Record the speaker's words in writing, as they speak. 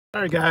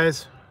Sorry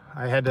guys,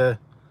 I had to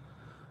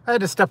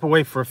step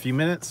away for a few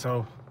minutes,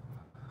 so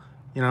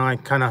I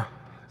kind of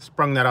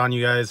sprung that on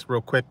you guys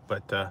real quick,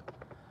 but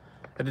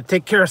had to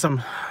take care of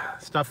some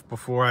stuff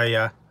before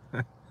I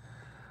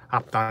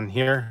hopped on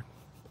here.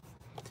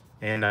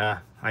 And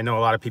I know a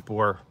lot of people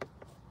were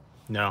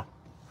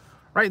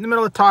right in the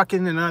middle of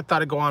talking, and I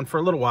thought I'd go on for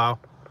a little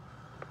while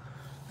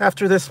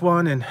after this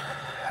one. And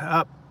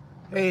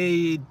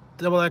hey,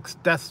 XX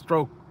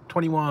Deathstroke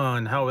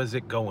 21, how is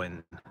it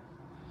going?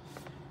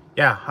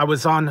 Yeah, I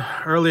was on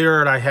earlier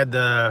and I had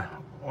the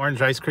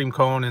orange ice cream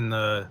cone and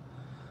the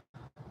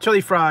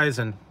chili fries,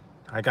 and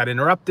I got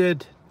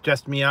interrupted.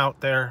 Just me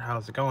out there.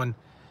 How's it going?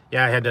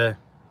 Yeah, I had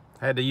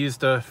to use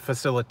the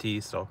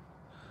facility, so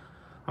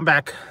I'm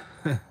back.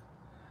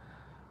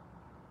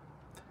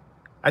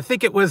 I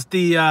think it was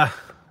the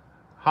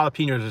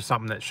jalapenos or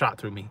something that shot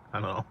through me.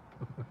 I don't know.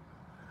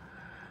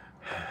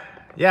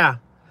 Yeah,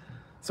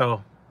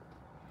 so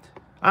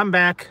I'm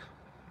back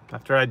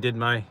after I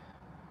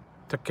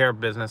took care of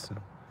business. And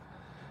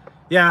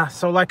yeah,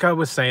 so like I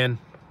was saying,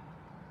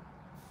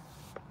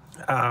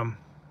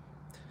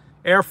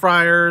 air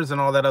fryers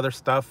and all that other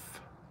stuff.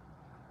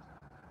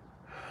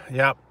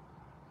 Yep.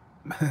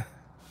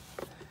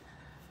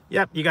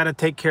 Yep, you got to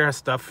take care of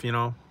stuff,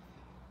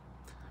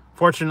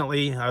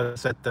 Fortunately, I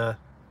was at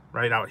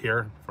right out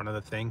here in front of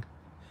the thing.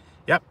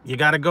 Yep, you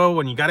got to go.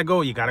 When you got to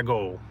go, you got to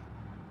go.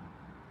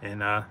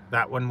 And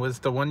that one was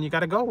the one you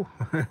got to go.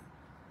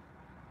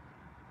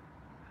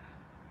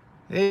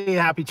 Hey,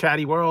 happy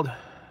chatty world.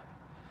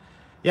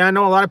 Yeah, I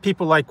know a lot of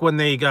people, like when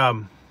they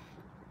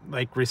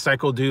like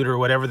Recycle Dude or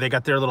whatever, they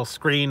got their little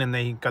screen and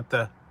they got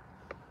the...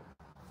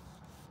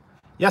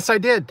 Yes, I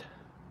did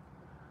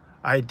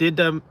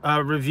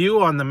a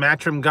review on the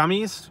Matrim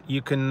gummies.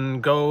 You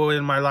can go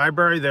in my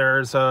library.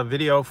 There's a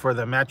video for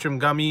the Matrim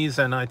gummies,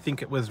 and I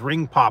think it was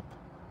Ring Pop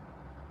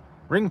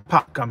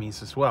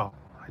gummies as well.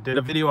 I did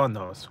a video on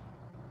those.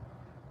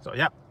 So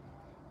yep,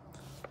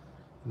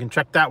 you can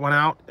check that one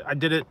out. I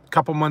did it a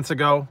couple months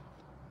ago.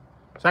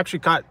 It's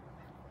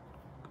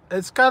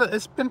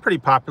been pretty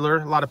popular.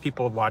 A lot of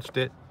people have watched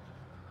it.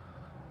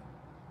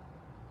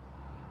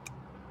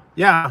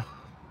 Yeah,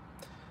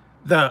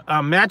 the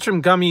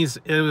Matrim gummies,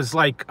 it was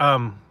like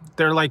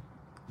they're like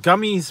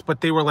gummies, but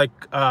they were like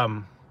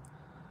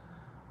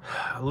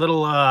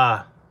little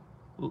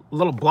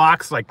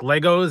blocks like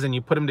Legos, and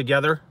you put them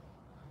together,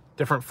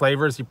 different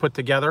flavors you put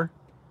together.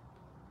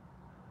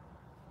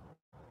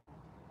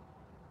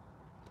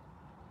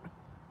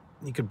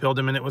 You could build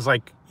them, and it was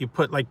like you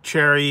put like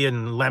cherry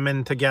and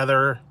lemon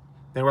together.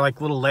 They were like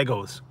little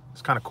Legos.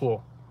 It's kind of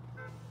cool.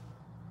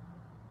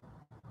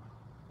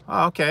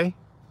 Oh, okay.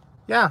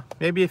 Yeah,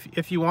 maybe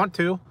if you want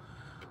to.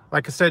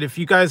 Like I said, if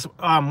you guys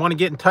want to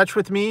get in touch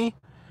with me,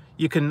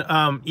 you can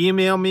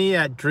email me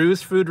at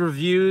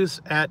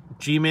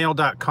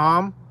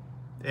drewsfoodreviews@gmail.com.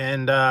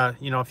 And,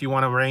 if you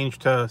want to arrange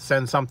to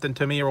send something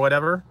to me or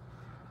whatever,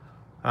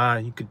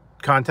 you could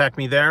contact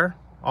me there.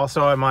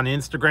 Also, I'm on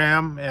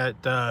Instagram at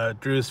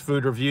Drew's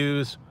Food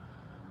Reviews.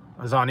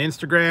 I was on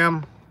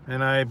Instagram,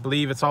 and I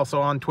believe it's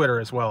also on Twitter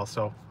as well.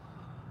 So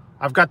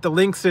I've got the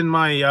links in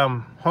my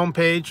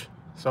homepage.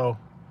 So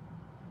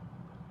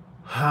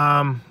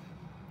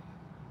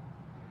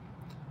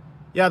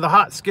yeah, the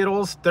hot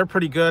Skittles, they're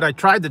pretty good. I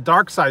tried the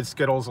dark side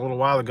Skittles a little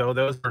while ago.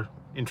 Those are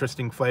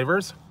interesting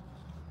flavors.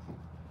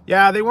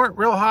 Yeah, they weren't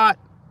real hot.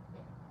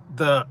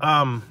 The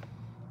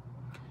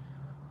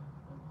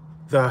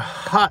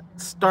hot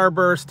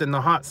Starburst and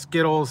the hot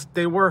Skittles,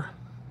 they weren't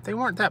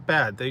that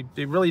bad.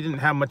 They really didn't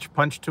have much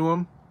punch to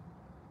them.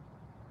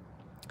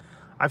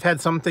 I've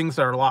had some things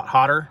that are a lot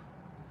hotter,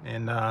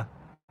 and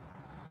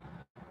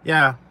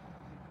yeah,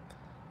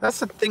 that's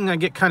the thing. I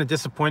get kind of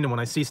disappointed when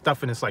I see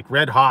stuff and it's like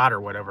red hot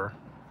or whatever.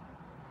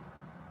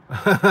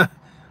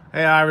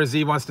 Hey, Ira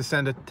Z wants to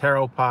send a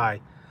taro pie.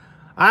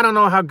 I don't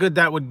know how good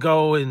that would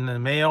go in the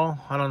mail.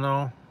 I don't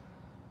know.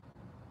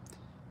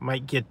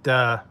 Might get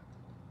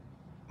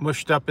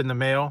mushed up in the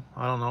mail.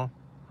 I don't know.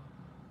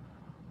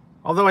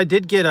 Although I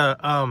did get I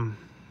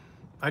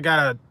got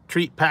a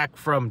treat pack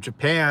from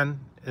Japan.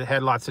 It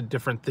had lots of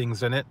different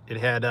things in it. It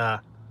had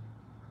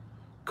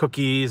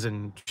cookies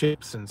and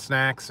chips and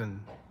snacks, and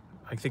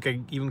I think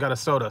I even got a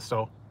soda.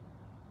 So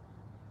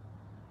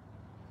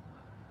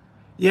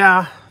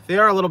yeah, they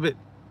are a little bit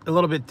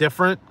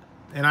different.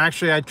 And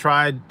actually, I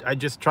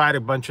just tried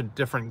a bunch of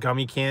different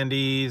gummy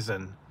candies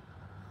and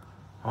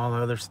all the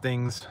other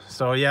things.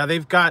 So yeah,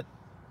 they've got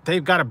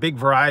a big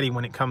variety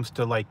when it comes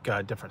to like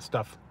different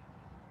stuff.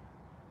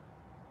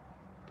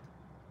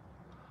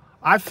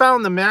 I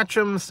found the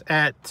Matrims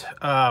at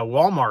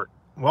Walmart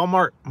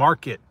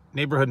Market,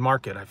 neighborhood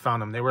market. I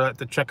found them. They were at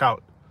the checkout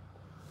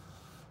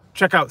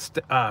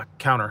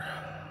counter.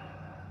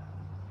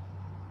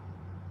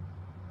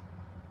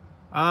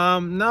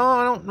 No,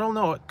 I don't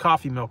know what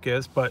coffee milk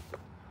is, but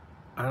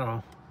I don't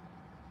know.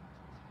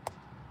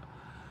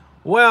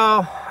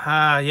 Well,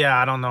 yeah,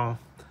 I don't know.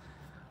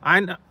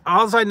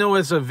 All I know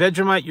is a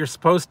Vegemite, you're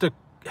supposed to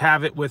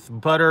have it with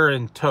butter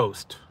and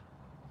toast.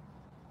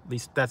 At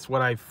least that's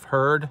what I've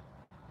heard.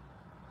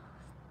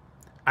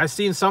 I've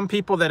seen some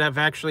people that have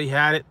actually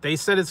had it. They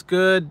said it's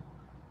good,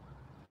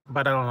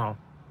 but I don't know.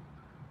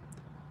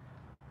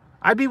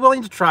 I'd be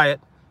willing to try it.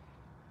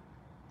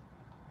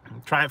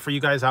 Try it for you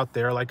guys out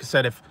there. Like I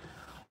said, if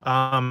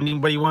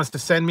anybody wants to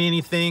send me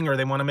anything or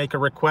they want to make a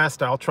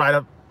request, I'll try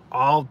to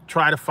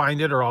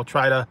find it, or I'll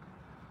try to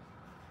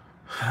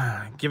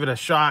give it a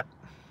shot.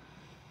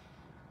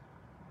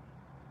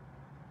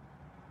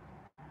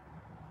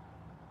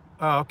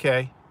 Oh,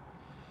 okay.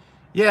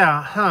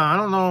 Yeah, I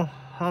don't know.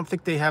 I don't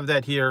think they have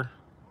that here.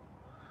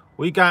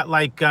 We got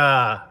like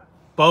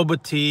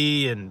boba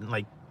tea and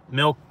like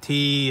milk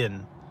tea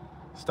and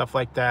stuff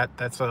like that.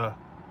 That's a,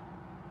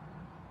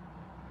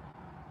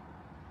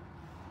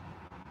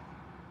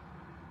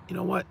 you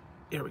know what?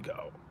 Here we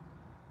go.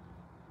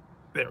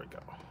 There we go.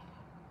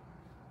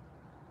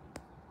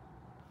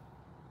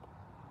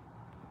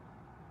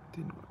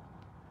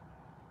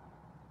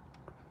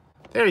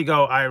 There you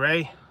go,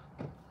 Iray.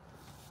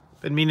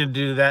 Been meaning to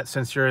do that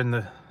since you're in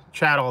the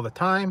chat all the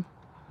time.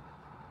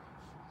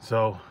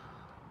 So,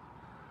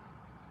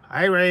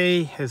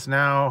 Iray is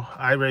now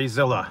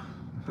Irayzilla.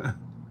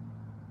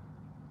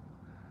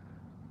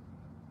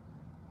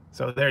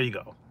 So there you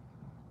go.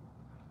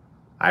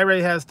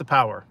 Iray has the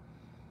power.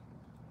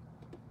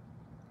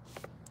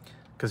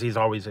 Because he's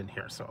always in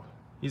here, so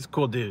he's a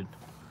cool dude.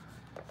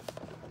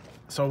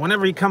 So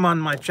whenever you come on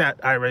my chat,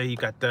 Iray, you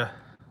got the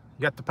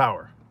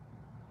power.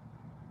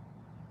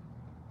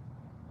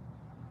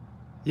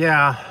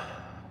 Yeah.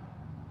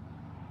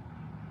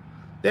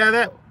 Yeah,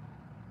 that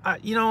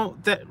you know,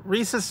 that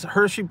Reese's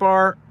Hershey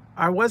bar,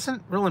 I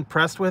wasn't real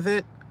impressed with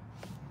it.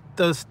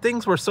 Those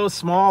things were so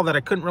small that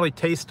I couldn't really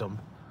taste them.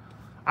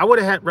 I would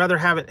have rather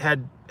have it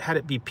had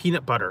it be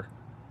peanut butter.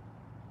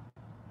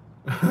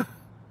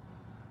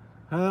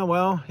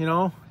 Well, you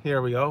know,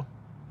 here we go.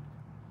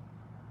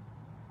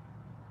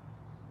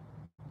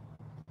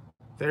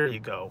 There you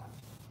go.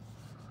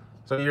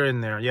 So you're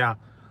in there, yeah.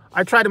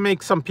 I try to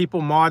make some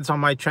people mods on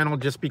my channel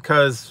just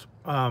because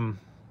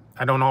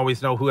I don't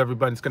always know who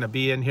everybody's going to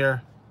be in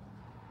here.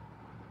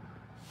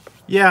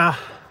 Yeah.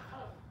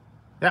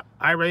 Yep,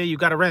 Iray, you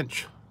got a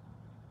wrench.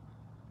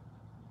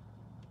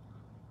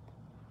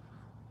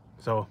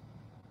 So,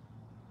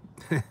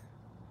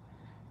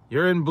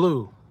 you're in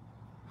blue.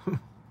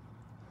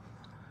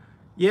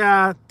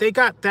 Yeah, they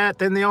got that.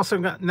 Then they also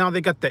got, now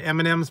they got the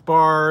M&M's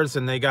bars,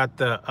 and they got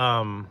the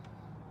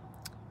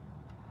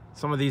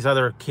some of these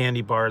other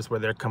candy bars where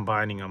they're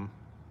combining them.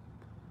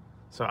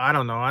 So I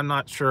don't know. I'm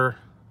not sure.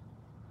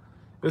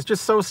 It was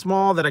just so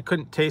small that I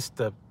couldn't taste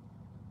the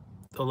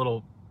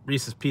little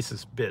Reese's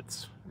Pieces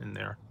bits in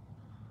there.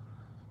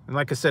 And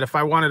like I said, if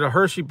I wanted a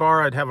Hershey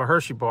bar, I'd have a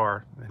Hershey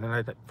bar. And then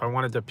if I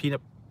wanted the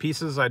peanut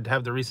pieces, I'd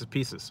have the Reese's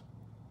Pieces.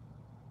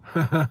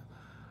 Oh,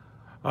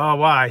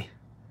 why?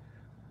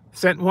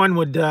 Scent one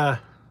would,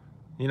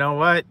 you know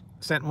what?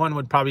 Scent one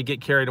would probably get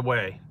carried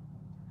away.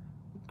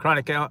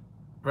 Chronic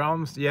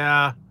Realms,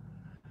 yeah.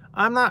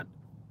 I'm not,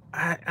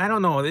 I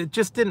don't know. It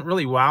just didn't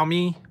really wow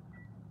me.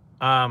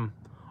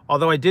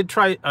 Although I did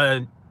try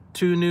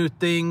 2 new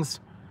things,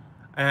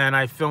 and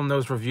I filmed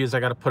those reviews. I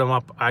got to put them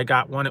up. I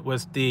got one. It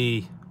was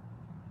the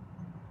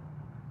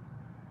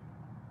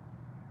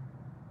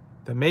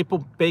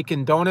maple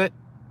bacon donut.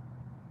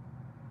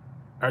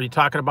 Are you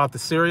talking about the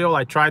cereal?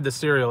 I tried the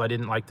cereal. I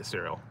didn't like the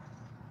cereal.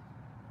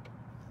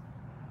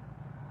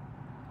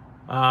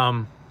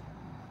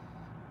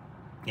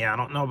 Yeah, I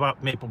don't know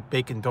about maple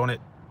bacon donut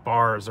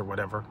bars or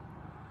whatever.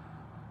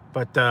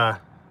 But,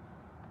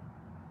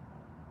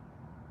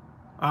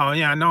 oh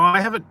yeah, no,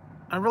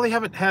 I really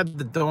haven't had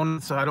the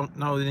donuts. So I don't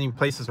know any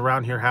places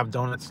around here have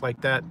donuts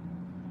like that.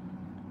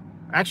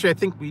 Actually, I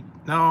think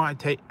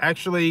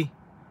actually,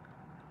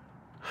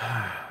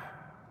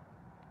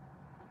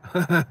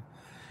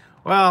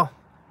 well,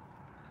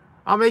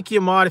 I'll make you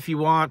a mod if you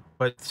want,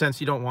 but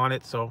since you don't want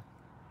it, so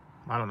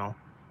I don't know.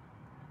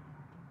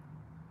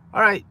 All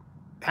right,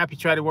 happy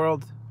Chatty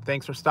World.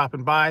 Thanks for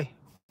stopping by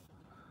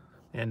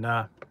and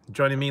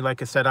joining me.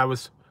 Like I said, I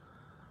was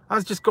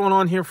just going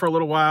on here for a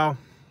little while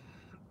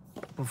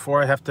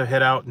before I have to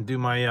head out and do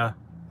my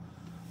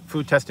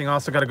food testing. I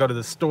also got to go to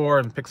the store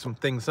and pick some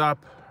things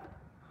up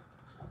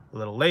a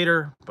little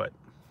later, but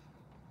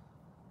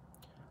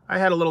I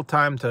had a little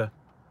time to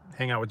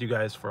hang out with you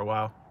guys for a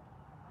while.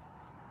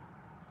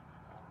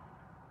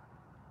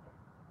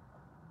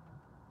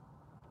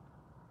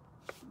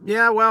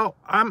 Yeah, well,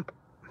 I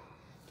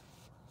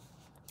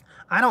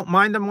don't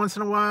mind them once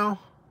in a while.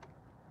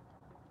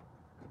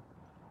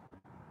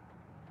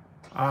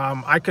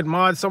 I could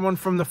mod someone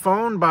from the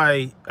phone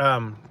by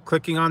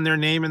clicking on their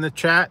name in the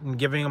chat and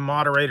giving a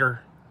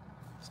moderator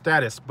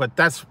status, but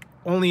that's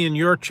only in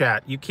your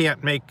chat. You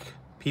can't make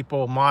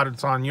people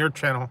mods on your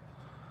channel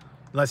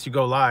unless you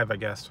go live, I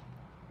guess.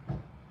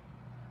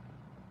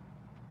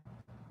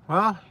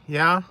 Well,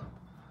 yeah.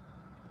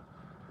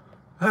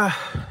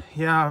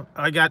 Yeah,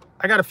 I got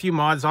a few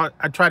mods. I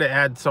try to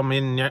add some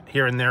in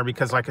here and there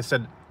because, like I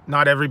said,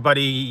 not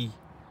everybody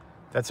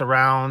that's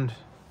around.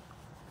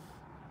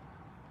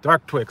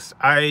 Dark Twix.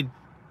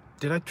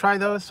 Did I try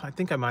those? I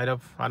think I might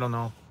have. I don't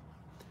know.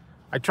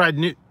 I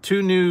tried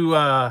two new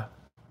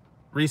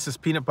Reese's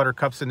peanut butter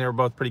cups, and they were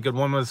both pretty good.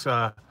 One was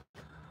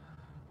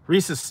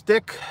Reese's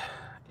stick,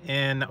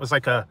 and that was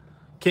like a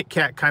Kit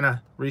Kat kind of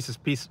Reese's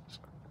Pieces.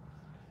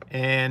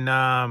 And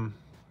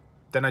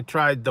then I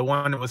tried the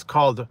one that was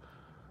called, it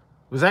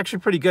was actually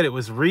pretty good. It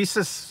was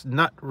Reese's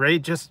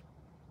Nutrageous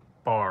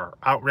Bar,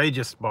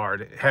 Outrageous Bar.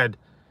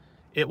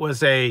 It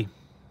was a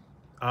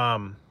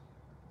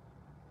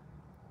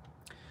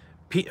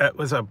it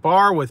was a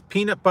bar with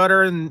peanut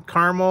butter and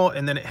caramel,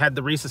 and then it had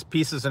the Reese's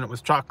Pieces, and it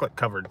was chocolate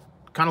covered.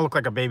 Kind of looked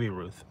like a Baby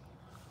Ruth.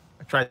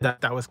 I tried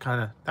that.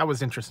 That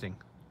was interesting.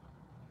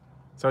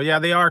 So yeah,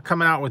 they are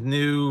coming out with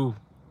new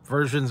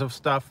versions of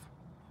stuff.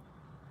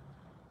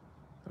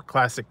 The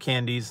classic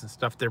candies and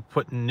stuff. They're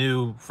putting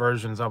new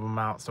versions of them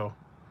out. So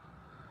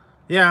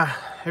yeah,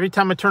 every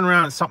time I turn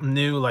around, it's something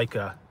new. Like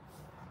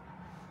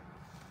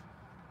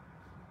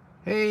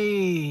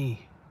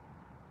hey,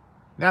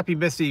 Nappy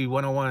Missy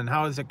 101,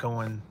 how is it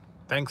going?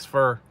 Thanks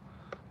for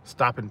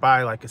stopping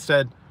by. Like I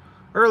said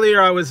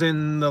earlier, I was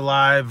in the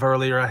live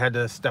earlier. I had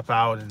to step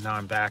out, and now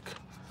I'm back.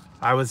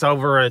 I was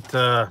over at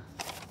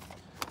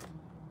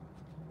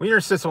Wiener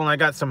Schnitzel, and I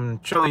got some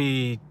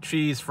chili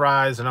cheese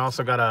fries, and I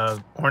also got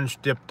a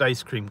orange dipped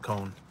ice cream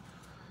cone.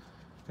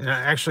 And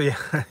actually,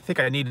 I think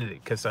I needed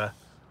it because,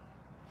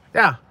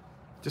 yeah,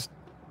 just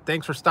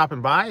thanks for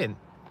stopping by and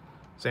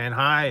saying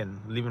hi and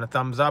leaving a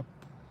thumbs up.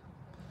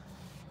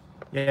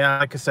 Yeah,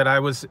 like I said, I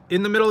was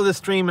in the middle of the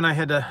stream, and I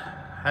had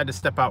to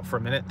step out for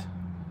a minute.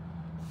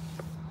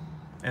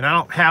 And I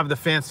don't have the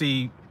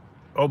fancy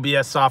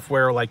OBS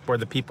software like where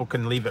the people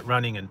can leave it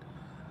running and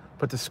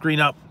put the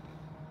screen up.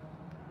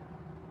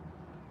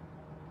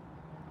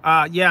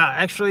 Yeah,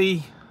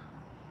 actually,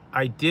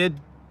 I did.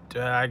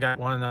 I got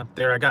one up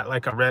there. I got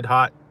like a red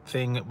hot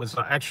thing. It was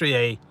actually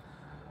a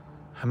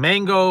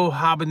mango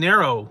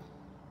habanero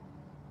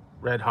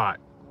red hot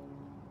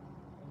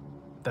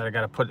that I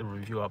got to put the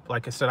review up.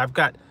 Like I said,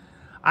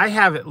 I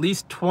have at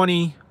least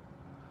 20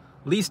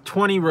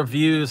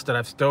 reviews that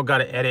I've still got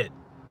to edit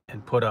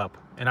and put up.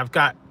 And I've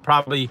got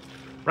probably,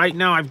 right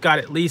now, I've got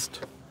at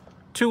least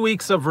 2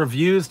 weeks of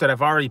reviews that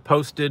I've already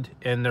posted,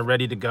 and they're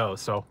ready to go.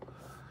 So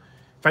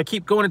if I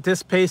keep going at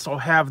this pace, I'll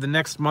have the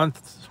next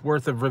month's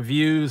worth of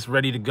reviews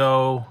ready to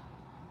go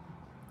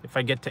if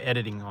I get to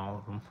editing all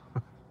of them.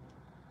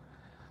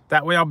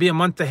 That way I'll be a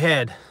month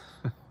ahead.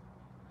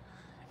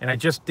 And I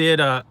just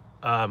did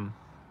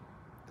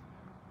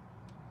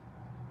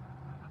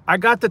I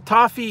got the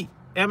toffee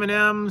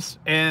M&Ms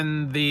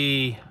and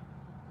the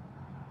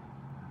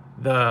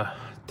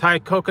Thai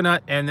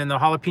coconut and then the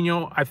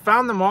jalapeno. I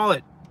found them all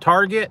at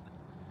Target,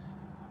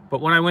 but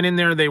when I went in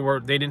there, they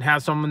didn't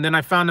have some. And then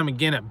I found them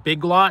again at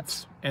Big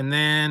Lots. And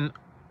then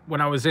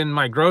when I was in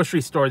my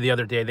grocery store the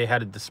other day, they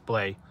had a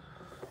display,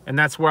 and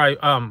that's where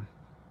I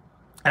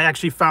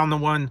actually found the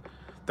one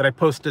that I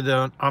posted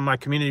on my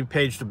community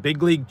page, the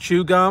Big League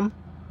Chew Gum,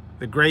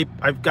 the grape.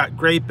 I've got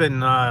grape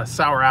and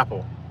sour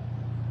apple.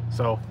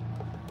 So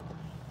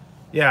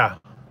yeah,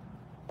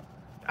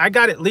 I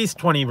got at least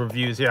 20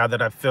 reviews, yeah,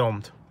 that I've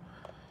filmed.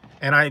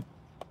 And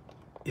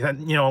you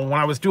know, when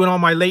I was doing all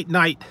my late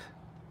night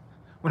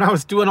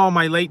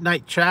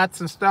chats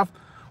and stuff,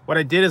 what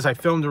I did is I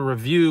filmed a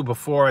review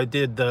before I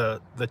did the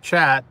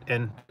chat,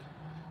 and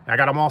I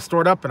got them all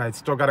stored up, and I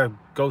still got to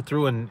go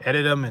through and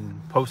edit them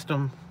and post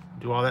them,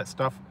 do all that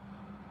stuff.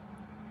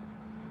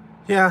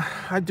 Yeah,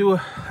 I do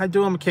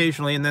them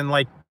occasionally. And then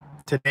like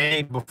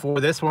today, before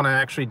this one, I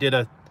actually did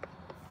a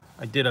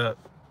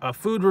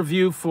food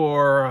review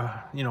for,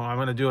 you know, I'm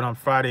going to do it on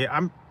Friday.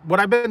 What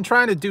I've been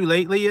trying to do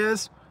lately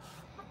is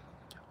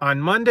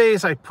on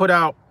Mondays, I put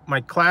out my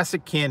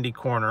classic candy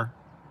corner,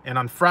 and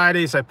on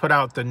Fridays, I put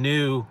out the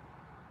new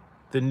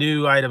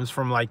items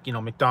from, like, you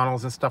know,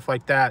 McDonald's and stuff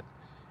like that.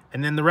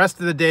 And then the rest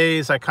of the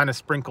days, I kind of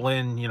sprinkle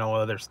in, you know,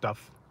 other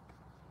stuff.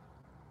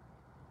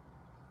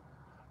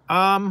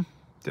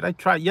 Did I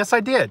try? Yes, I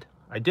did.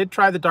 I did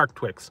try the Dark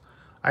Twix.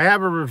 I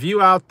have a review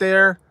out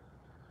there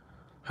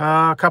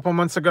a couple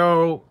months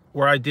ago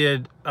where I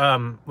did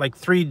like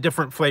 3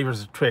 different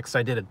flavors of Twix.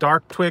 I did a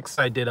Dark Twix,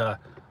 I did a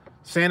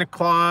Santa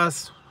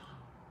Claus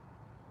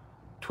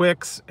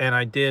Twix, and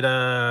I did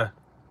I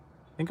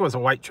think it was a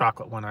white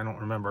chocolate one. I don't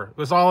remember. It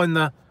was all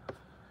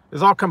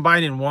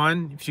combined in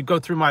one. If you go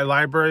through my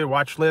library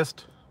watch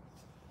list,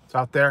 it's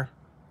out there.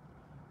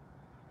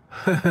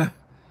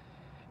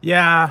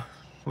 Yeah,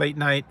 late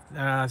night,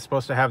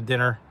 supposed to have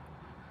dinner.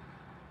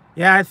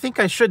 Yeah, I think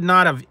I should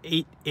not have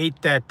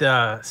ate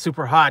that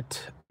super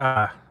hot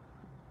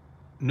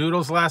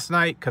noodles last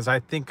night, because I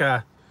think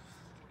I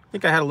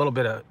had a little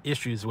bit of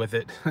issues with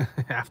it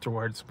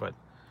afterwards. But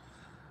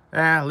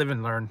live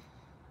and learn.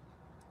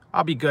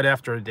 I'll be good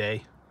after a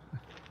day.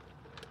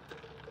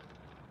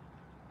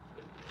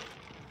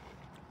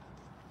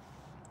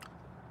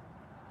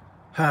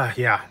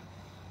 Yeah,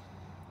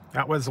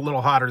 that was a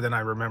little hotter than I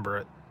remember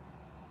it.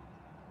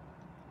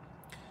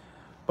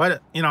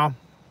 But, you know,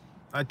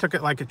 I took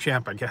it like a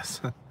champ, I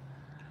guess.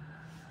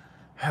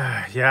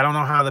 Yeah, I don't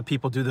know how the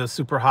people do the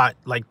super hot,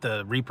 like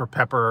the Reaper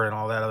pepper and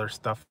all that other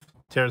stuff.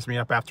 Tears me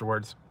up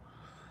afterwards.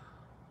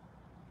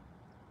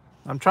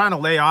 I'm trying to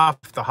lay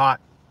off the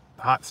hot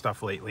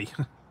stuff lately.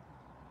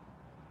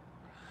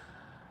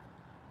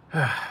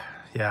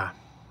 Yeah.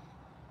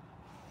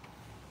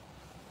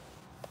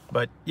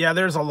 But yeah,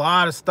 there's a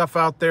lot of stuff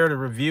out there to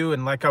review.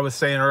 And like I was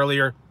saying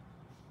earlier,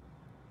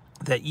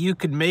 that you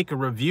could make a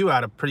review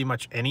out of pretty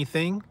much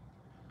anything.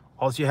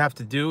 All you have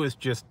to do is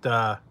just,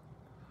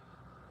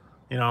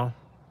 you know,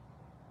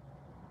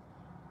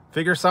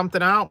 figure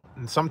something out.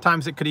 And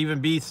sometimes it could even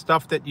be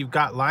stuff that you've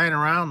got lying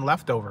around,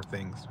 leftover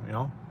things, you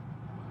know.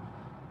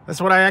 That's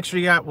what I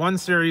actually got one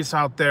series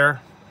out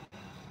there.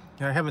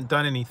 I haven't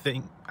done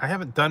anything. I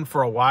haven't done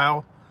for a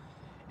while.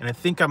 And I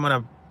think I'm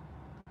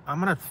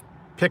gonna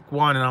pick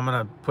one and I'm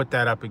gonna put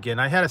that up again.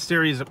 I had a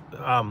series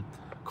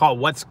called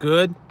What's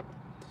Good.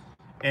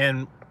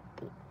 And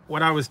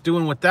what I was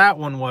doing with that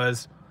one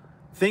was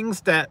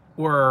things that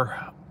were,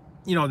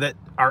 you know, that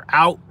are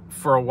out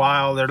for a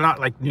while. They're not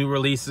like new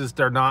releases.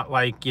 They're not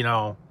like, you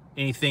know,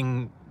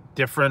 anything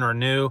different or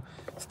new.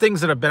 It's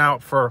things that have been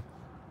out for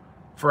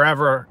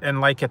forever. And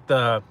like at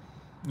the,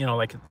 you know,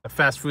 like the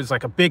fast foods,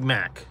 like a Big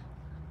Mac.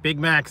 Big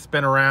Mac's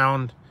been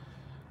around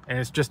and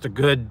it's just a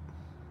good,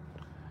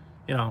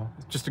 you know,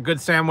 it's just a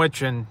good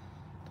sandwich, and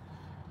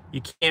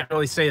you can't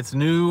really say it's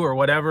new or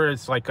whatever.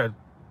 It's like a,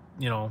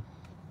 you know,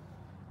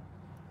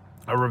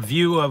 a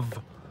review of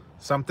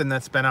something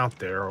that's been out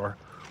there, or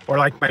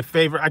like my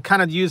favorite. I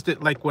kind of used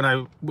it like when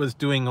I was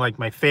doing like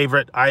my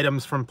favorite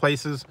items from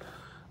places.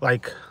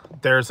 Like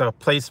there's a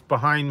place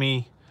behind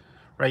me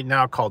right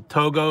now called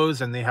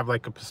Togo's, and they have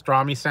like a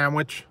pastrami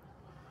sandwich.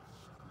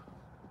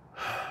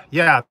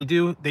 Yeah, they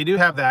do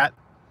have that,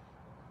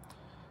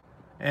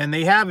 and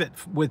they have it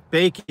with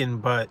bacon,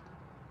 but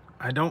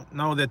I don't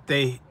know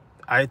that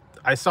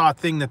I saw a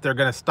thing that they're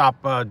going to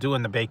stop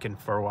doing the bacon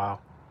for a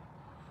while.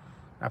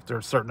 After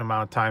a certain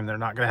amount of time, they're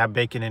not going to have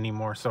bacon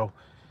anymore. So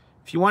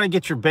if you want to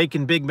get your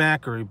bacon Big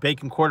Mac or your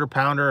bacon quarter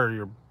pounder or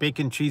your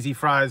bacon cheesy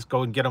fries,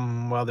 go and get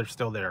them while they're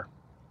still there,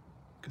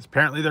 because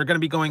apparently they're going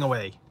to be going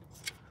away.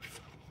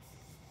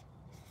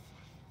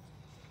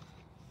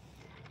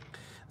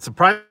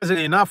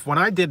 Surprisingly enough, when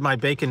I did my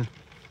bacon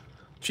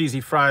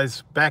cheesy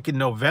fries back in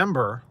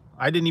November,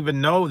 I didn't even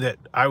know that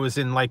I was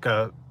in like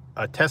a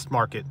test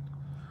market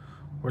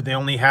where they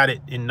only had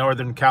it in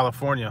Northern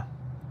California.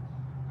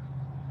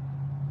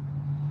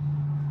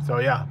 So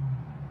yeah.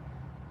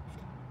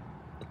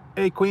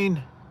 Hey,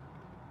 Queen.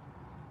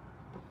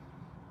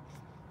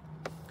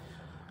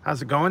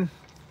 How's it going?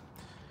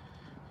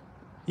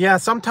 Yeah,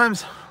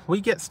 sometimes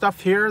we get stuff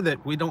here that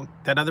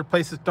that other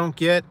places don't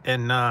get,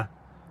 and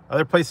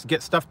other places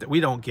get stuff that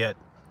we don't get.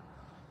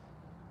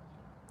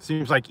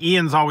 Seems like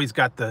Ian's always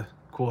got the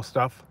cool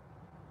stuff.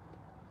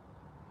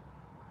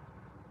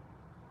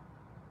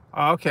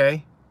 Oh,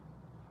 okay.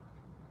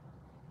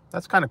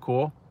 That's kind of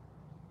cool.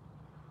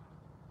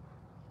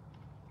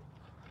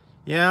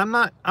 Yeah,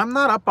 I'm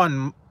not up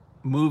on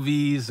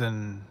movies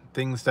and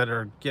things that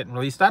are getting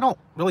released. I don't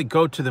really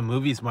go to the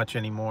movies much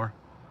anymore.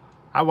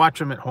 I watch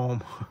them at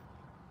home.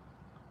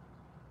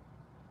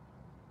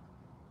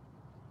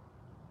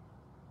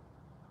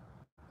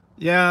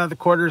 Yeah, the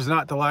quarter's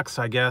not deluxe,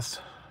 I guess.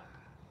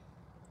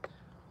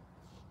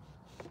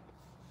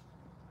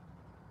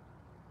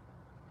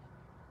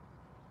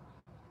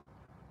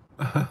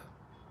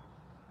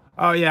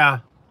 Oh yeah.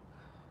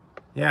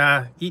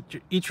 Yeah, eat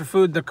your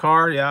food in the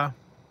car, yeah.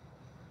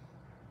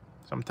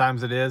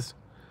 Sometimes it is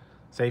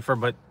safer,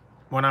 but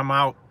when I'm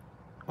out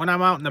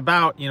and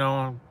about, you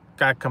know,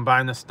 gotta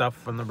combine the stuff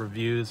from the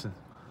reviews. And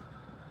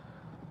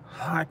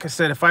like I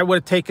said, if I would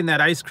have taken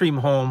that ice cream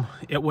home,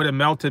 it would have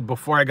melted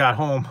before I got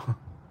home.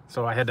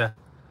 So I had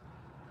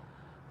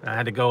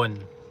to go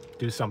and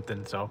do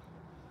something. So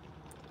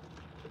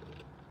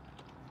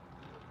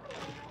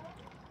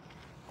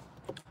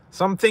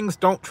some things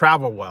don't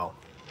travel well.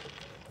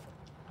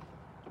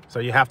 So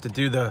you have to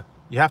do the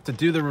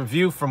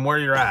review from where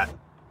you're at.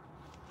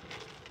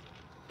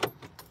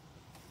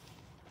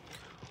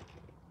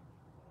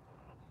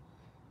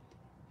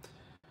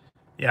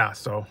 Yeah,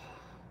 so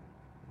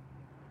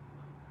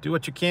do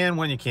what you can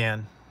when you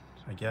can,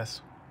 I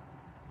guess.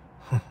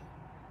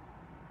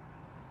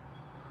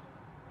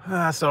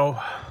 So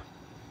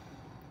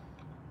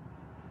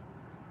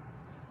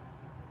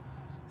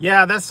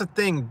yeah, that's the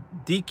thing.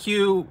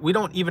 DQ, we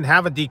don't even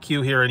have a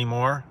DQ here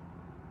anymore.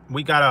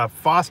 We got a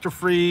Foster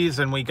Freeze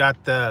and we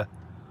got the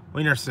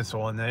Wiener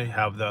Schnitzel, and they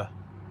have the...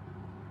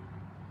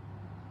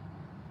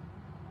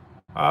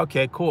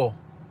 Okay, cool.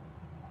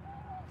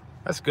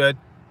 That's good.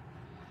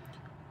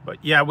 But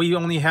yeah, we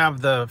only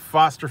have the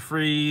Foster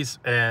Freeze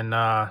and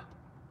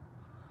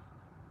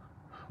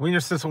Wiener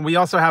Schnitzel. We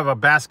also have a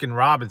Baskin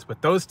Robbins,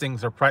 but those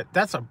things are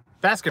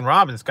Baskin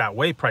Robbins got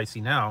way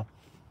pricey now.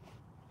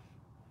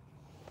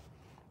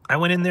 I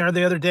went in there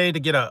the other day to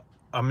get a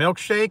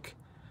milkshake.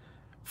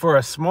 For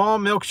a small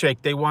milkshake,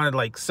 they wanted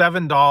like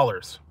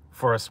 $7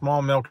 for a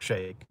small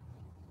milkshake.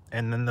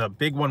 And then the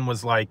big one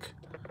was like,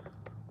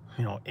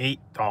 you know,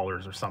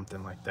 $8 or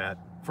something like that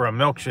for a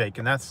milkshake.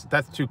 And that's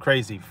too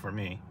crazy for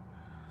me.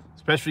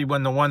 Especially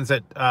when the ones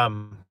at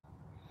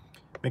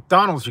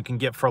McDonald's you can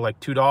get for like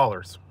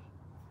 $2.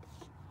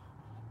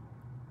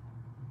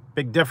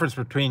 Big difference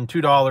between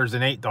 $2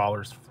 and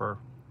 $8 for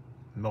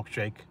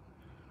milkshake.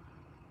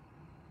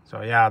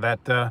 So yeah,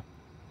 that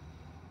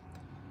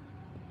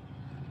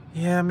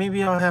yeah,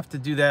 maybe I'll have to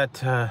do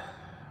that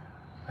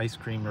ice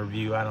cream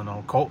review. I don't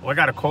know. I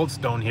got a Cold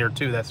Stone here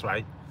too, that's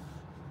right.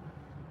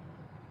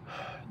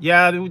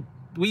 Yeah,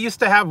 we used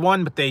to have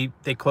one, but they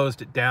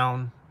closed it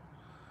down.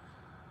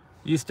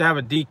 We used to have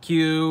a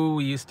DQ.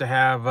 We used to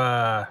have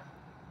a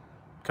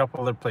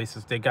couple other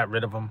places. They got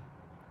rid of them.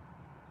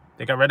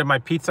 They got rid of my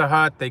Pizza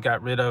Hut. They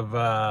got rid of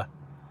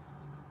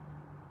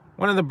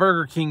one of the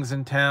Burger Kings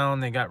in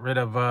town. They got rid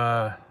of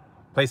a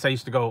place I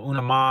used to go,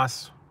 Una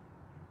Mas.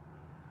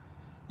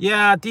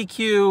 Yeah,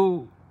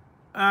 DQ,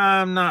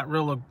 I'm not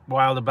real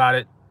wild about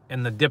it.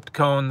 And the dipped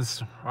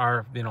cones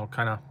are, you know,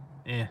 kind of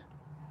eh.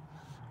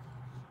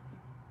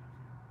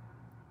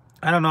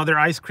 I don't know. Their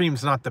ice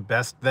cream's not the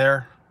best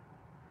there.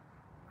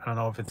 I don't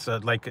know if it's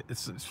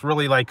it's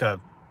really like a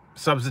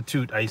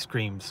substitute ice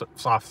cream,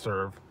 soft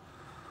serve.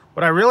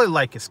 What I really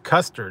like is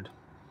custard.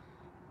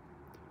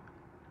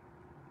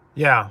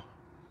 Yeah.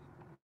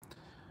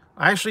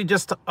 I actually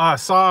just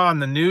saw on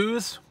the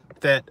news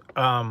that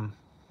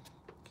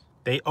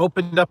they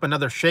opened up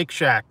another Shake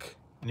Shack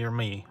near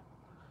me.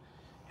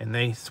 And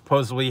they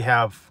supposedly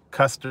have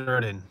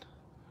custard and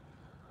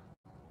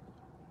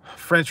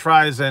French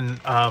fries and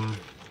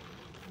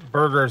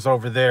burgers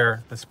over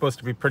there. That's supposed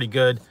to be pretty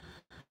good.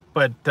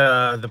 But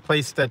the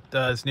place that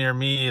is near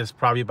me is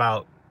probably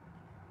about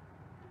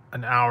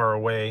an hour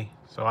away.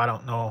 So I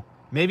don't know.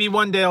 Maybe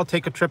one day I'll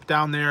take a trip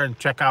down there and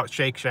check out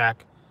Shake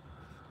Shack.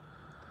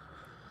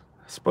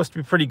 It's supposed to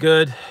be pretty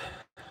good.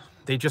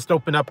 They just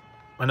opened up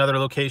another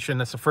location.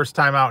 That's the first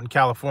time out in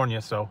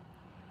California. So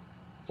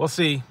we'll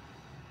see.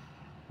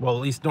 Well,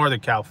 at least Northern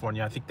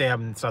California. I think they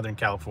have them in Southern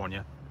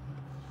California.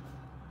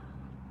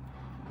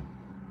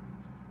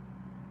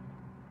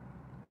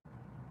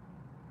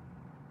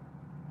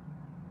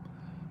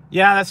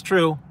 Yeah, that's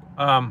true.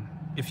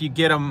 If you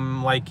get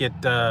them like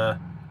at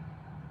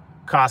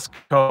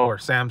Costco or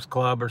Sam's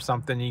Club or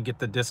something, you get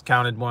the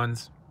discounted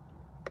ones.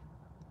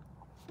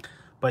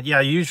 But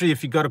yeah, usually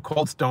if you go to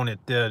Cold Stone,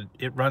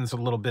 it runs a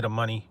little bit of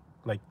money,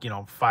 like, you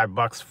know,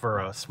 $5 for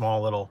a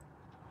small little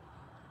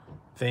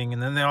thing.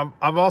 And then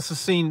I've also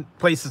seen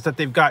places that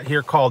they've got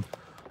here called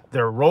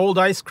their rolled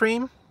ice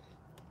cream.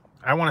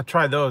 I want to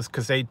try those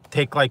because they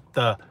take like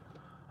the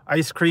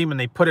ice cream and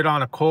they put it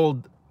on a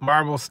cold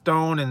marble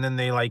stone, and then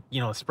they, like, you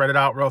know, spread it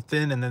out real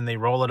thin, and then they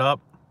roll it up,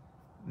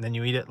 and then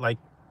you eat it like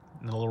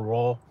in a little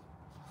roll.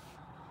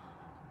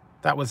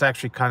 That was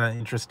actually kind of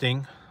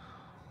interesting.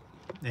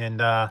 And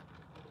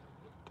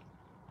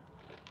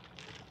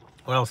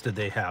what else did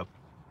they have?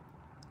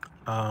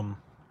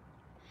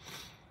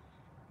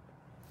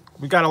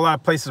 We got a lot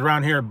of places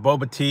around here,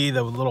 boba tea,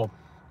 the little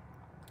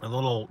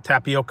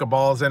tapioca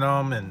balls in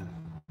them, and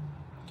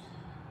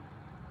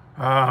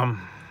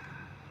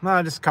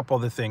just a couple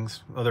other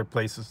things, other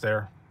places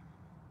there.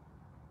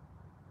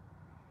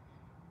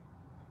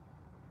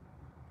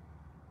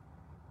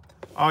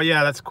 Oh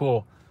yeah, that's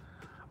cool.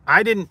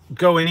 I didn't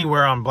go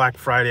anywhere on Black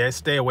Friday. I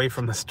stay away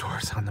from the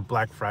stores on the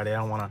Black Friday. I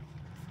don't want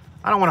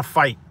to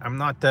fight. I'm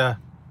not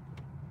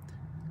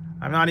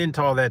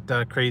into all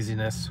that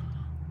craziness.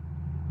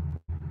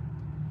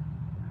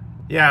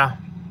 Yeah.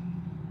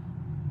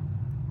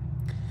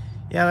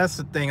 Yeah, that's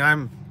the thing.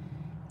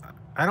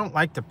 I don't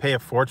like to pay a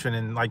fortune,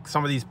 and like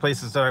some of these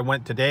places that I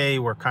went today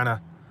were kind of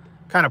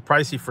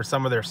pricey for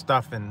some of their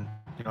stuff, and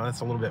you know,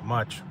 that's a little bit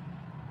much.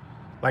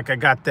 Like I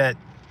got that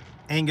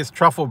Angus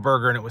truffle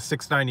burger and it was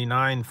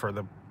 $6.99 for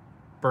the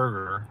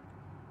burger.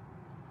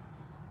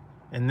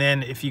 And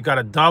then if you got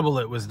a double,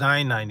 it was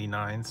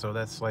 $9.99. So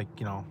that's like,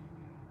 you know,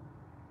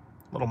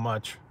 a little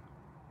much.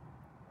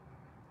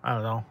 I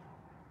don't know.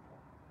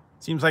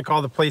 Seems like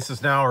all the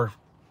places now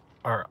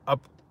are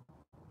up.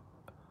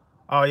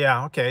 Oh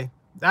yeah, okay.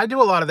 I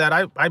do a lot of that.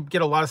 I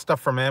get a lot of stuff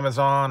from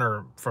Amazon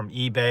or from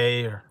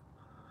eBay, or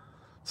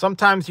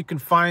sometimes you can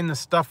find the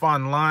stuff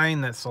online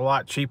that's a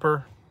lot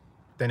cheaper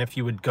than if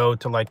you would go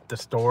to like the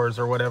stores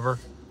or whatever.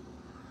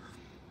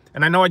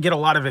 And I know I get a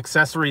lot of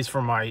accessories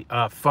for my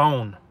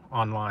phone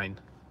online.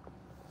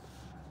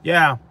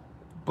 Yeah,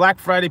 Black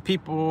Friday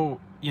people,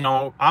 you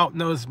know, out in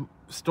those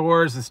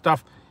stores and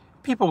stuff,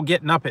 people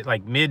getting up at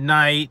like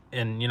midnight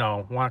and, you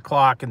know, 1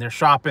 o'clock, and they're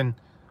shopping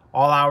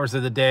all hours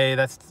of the day.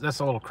 That's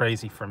a little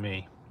crazy for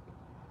me.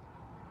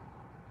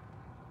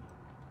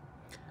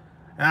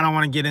 And I don't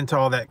want to get into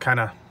all that kind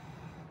of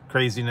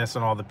craziness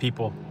and all the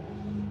people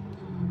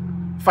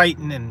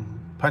fighting and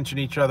punching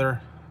each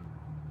other.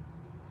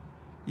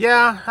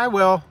 Yeah, I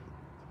will.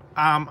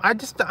 I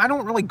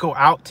don't really go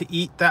out to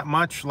eat that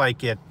much,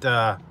 like at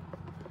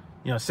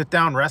you know, sit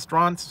down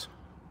restaurants.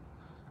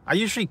 I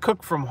usually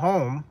cook from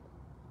home.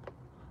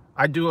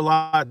 I do a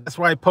lot. That's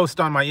why I post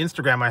on my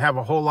Instagram. I have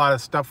a whole lot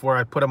of stuff where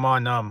I put them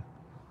on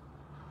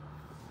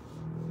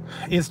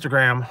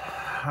Instagram.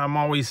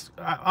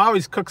 I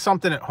always cook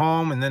something at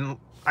home, and then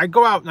I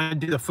go out and I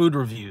do the food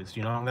reviews,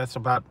 you know. That's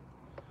about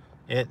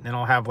it. And then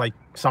I'll have like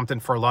something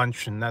for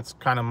lunch, and that's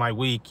kind of my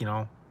week, you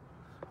know.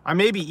 I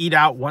maybe eat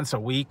out once a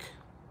week,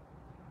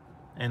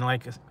 And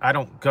like, I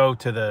don't go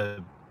to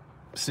the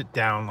sit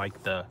down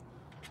like the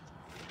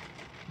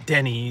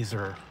Denny's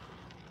or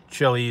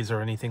Chili's or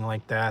anything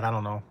like that. I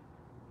don't know.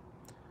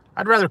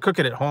 I'd rather cook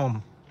it at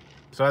home.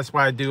 So that's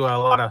why I do a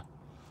lot of,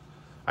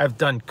 I've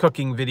done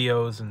cooking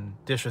videos and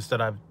dishes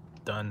that I've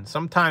done.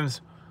 Sometimes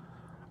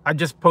I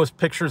just post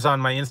pictures on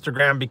my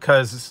Instagram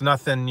because it's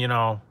nothing, you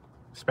know,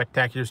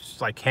 spectacular. It's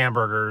just like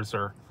hamburgers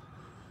or,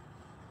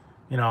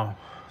 you know,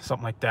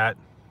 something like that.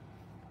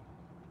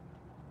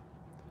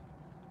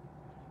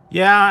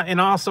 Yeah, and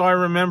also I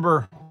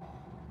remember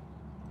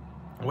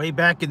way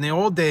back in the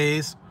old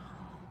days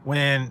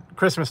when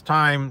Christmas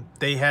time,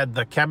 they had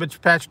the Cabbage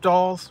Patch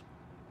dolls.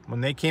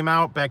 When they came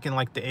out back in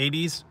like the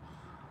 80s,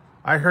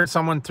 I heard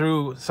some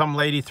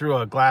lady threw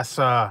a glass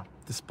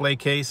display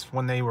case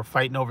when they were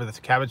fighting over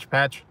this Cabbage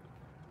Patch.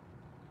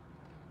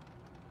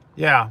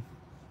 Yeah.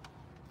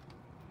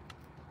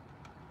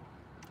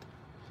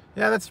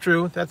 Yeah, that's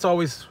true. That's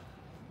always,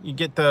 you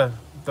get the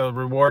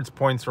rewards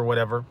points or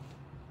whatever.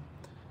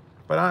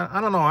 But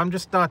I don't know. I'm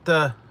just not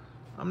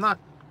I'm not.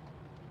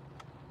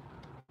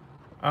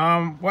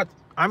 What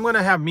I'm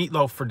gonna have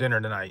meatloaf for dinner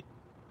tonight.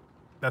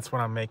 That's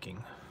what I'm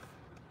making.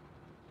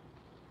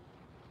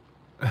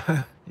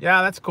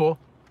 Yeah, that's cool.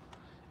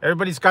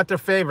 Everybody's got their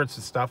favorites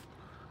and stuff.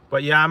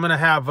 But yeah, I'm gonna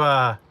have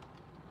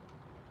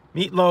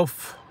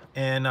meatloaf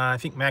and I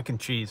think mac and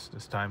cheese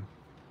this time.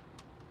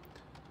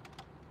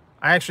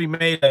 I actually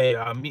made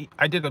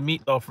I did a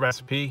meatloaf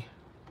recipe.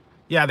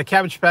 Yeah, the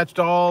Cabbage Patch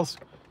dolls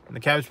and the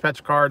Cabbage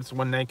Patch cards,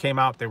 when they came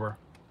out, they were...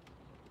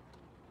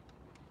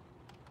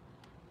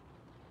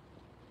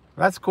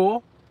 That's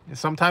cool.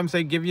 Sometimes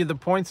they give you the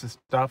points and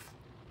stuff.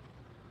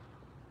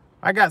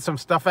 I got some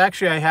stuff.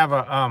 Actually, I have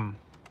a...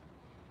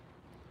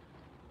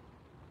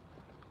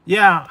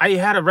 Yeah, I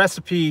had a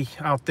recipe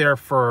out there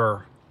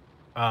for...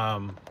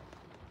 what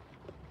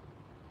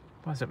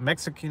was it?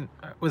 Mexican...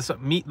 It was a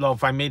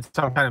meatloaf. I made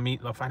some kind of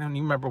meatloaf. I don't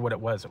even remember what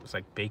it was. It was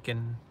like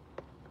bacon...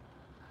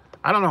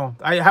 I don't know.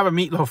 I have a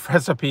meatloaf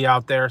recipe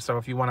out there, so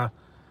if you want to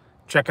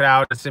check it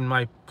out, it's in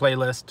my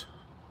playlist.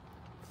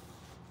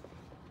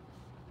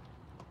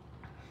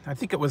 I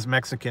think it was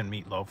Mexican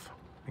meatloaf.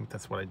 I think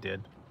that's what I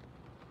did.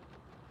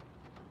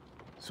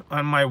 So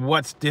on my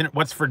what's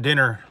for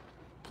dinner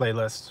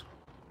playlist.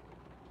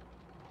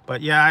 But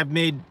yeah, I've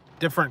made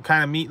different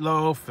kind of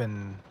meatloaf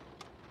and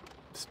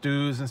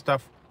stews and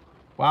stuff.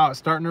 Wow, it's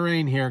starting to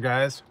rain here,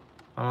 guys.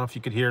 I don't know if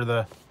you could hear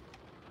the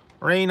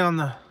rain on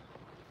the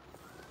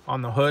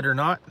hood or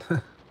not.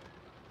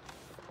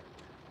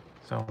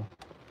 So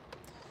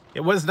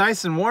it was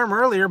nice and warm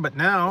earlier, but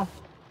now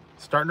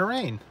it's starting to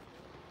rain.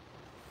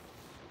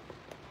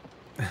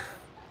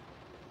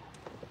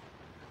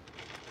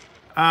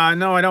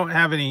 No, I don't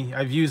have any.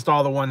 I've used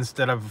all the ones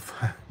that I've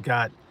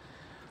got.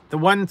 The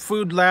one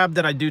food lab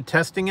that I do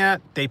testing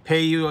at, they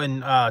pay you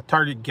in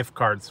Target gift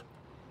cards.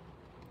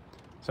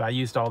 So I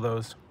used all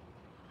those.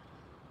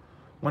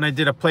 When I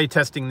did a play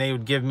testing, they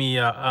would give me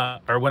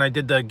or when I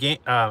did the game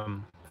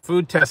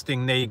food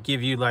testing, they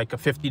give you like a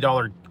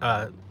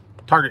 $50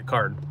 Target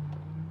card.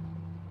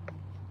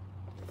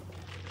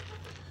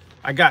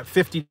 I got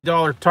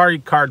 $50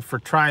 Target card for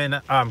trying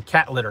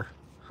cat litter.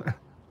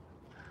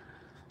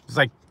 It's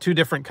like 2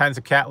 different kinds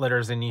of cat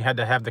litters, and you had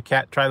to have the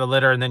cat try the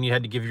litter, and then you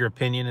had to give your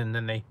opinion, and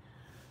then they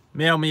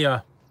mail me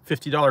a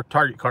 $50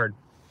 Target card.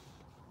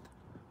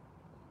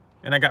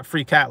 And I got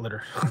free cat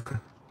litter.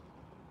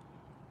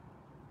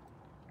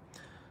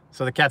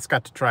 So the cats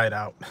got to try it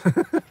out.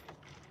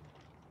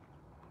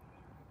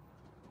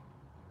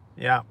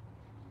 Yeah,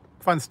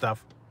 fun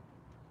stuff.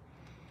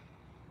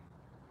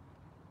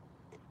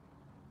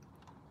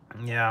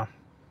 Yeah.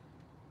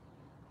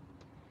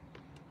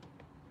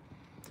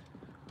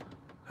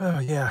 Oh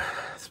yeah,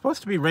 it's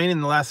supposed to be raining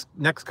the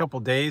next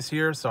couple days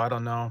here, so I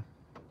don't know.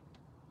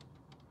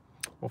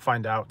 We'll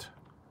find out.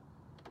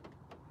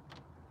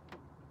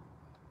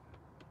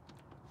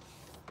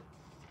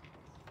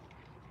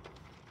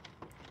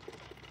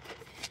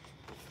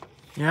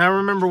 Yeah, I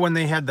remember when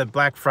they had the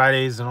Black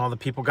Fridays and all the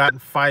people got in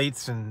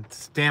fights and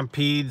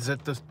stampedes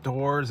at the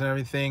stores and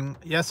everything.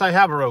 Yes, I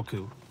have a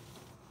Roku.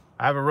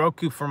 I have a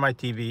Roku for my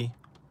TV.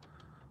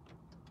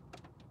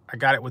 I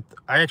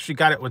actually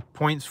got it with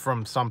points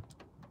from something.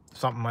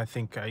 I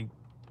think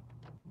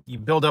you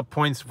build up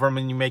points from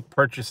when you make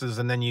purchases,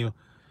 and then you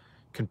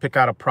can pick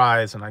out a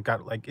prize. And I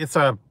got like it's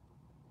a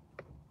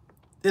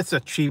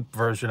cheap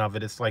version of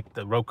it. It's like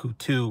the Roku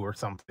 2 or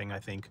something, I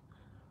think.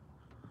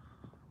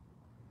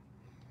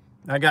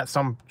 I got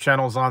some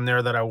channels on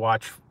there that I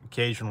watch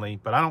occasionally,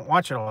 but I don't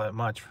watch it all that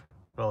much,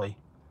 really.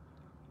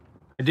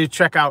 I do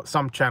check out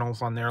some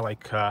channels on there,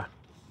 like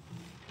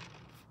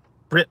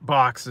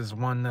BritBox is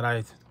one that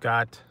I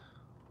got.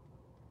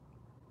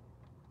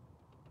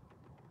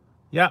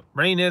 Yeah,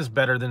 rain is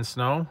better than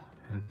snow.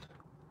 And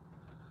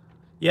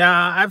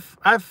yeah,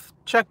 I've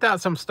checked out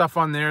some stuff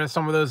on there.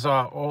 Some of those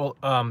old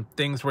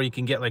things where you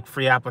can get like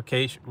free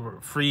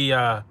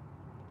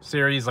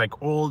series,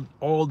 like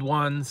old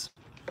ones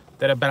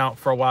that have been out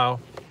for a while.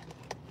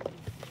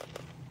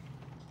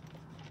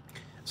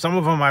 Some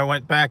of them I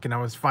went back and I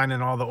was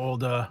finding all the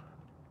old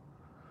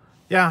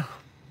Yeah,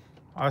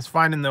 I was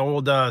finding the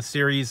old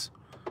series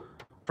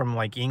from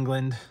like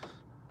England.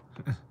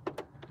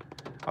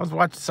 I was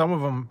watching some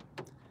of them.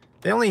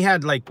 They only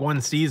had like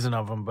one season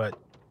of them, but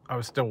I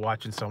was still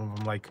watching some of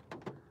them. Like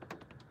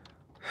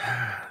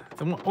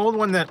the old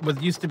one that was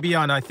used to be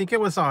on, I think it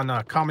was on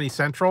Comedy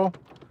Central.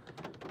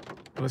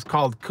 It was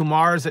called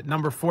Kumar's at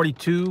Number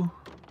 42.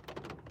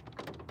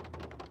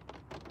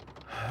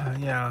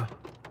 Yeah.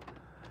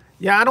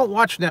 Yeah, I don't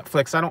watch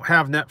Netflix. I don't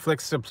have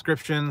Netflix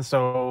subscription,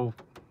 so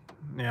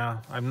yeah,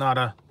 I'm not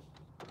up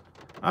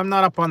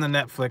on the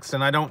Netflix,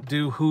 and I don't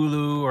do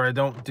Hulu, or I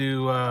don't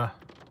do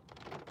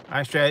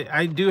actually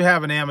I do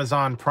have an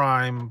Amazon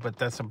Prime, but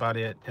that's about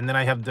it. And then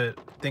I have the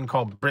thing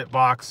called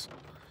BritBox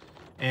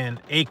and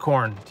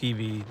Acorn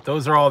TV.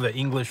 Those are all the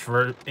English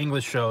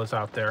shows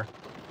out there.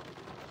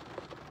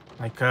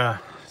 Like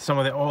some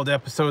of the old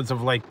episodes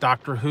of like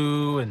Doctor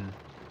Who and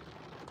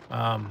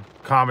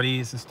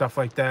comedies and stuff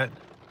like that.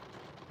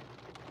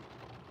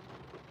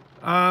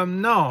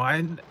 No,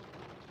 I'm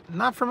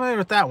not familiar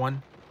with that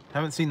one.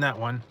 Haven't seen that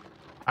one.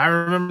 I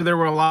remember there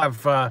were a lot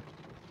of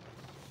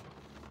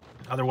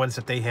other ones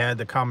that they had,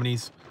 the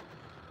comedies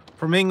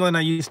from England.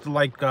 I used to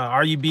like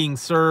Are You Being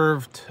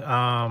Served?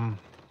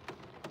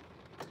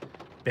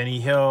 Benny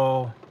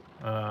Hill,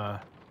 a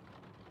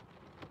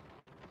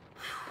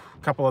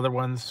couple other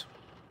ones.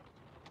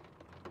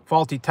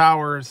 Faulty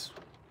Towers,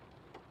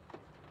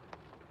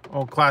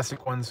 old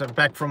classic ones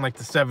back from like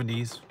the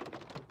 70s.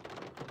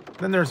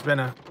 Then there's been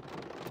a...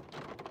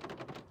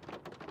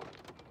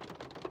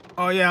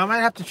 Oh yeah, I might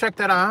have to check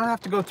that out. I'll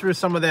have to go through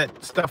some of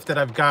that stuff that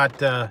I've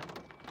got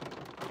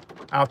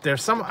out there.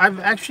 I've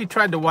actually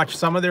tried to watch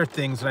some of their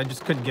things and I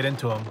just couldn't get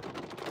into them.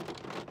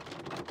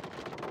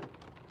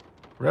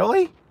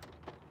 Really?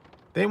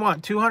 They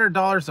want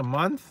 $200 a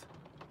month?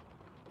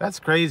 That's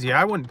crazy.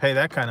 I wouldn't pay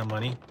that kind of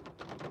money.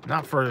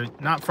 Not for the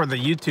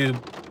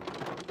YouTube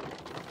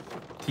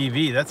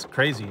TV. That's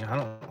crazy. I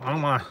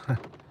don't want to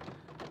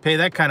pay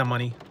that kind of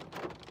money.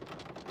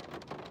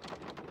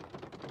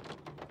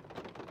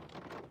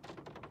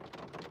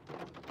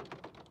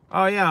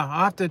 Oh yeah,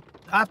 I'll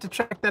have to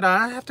check that out.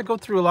 I have to go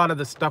through a lot of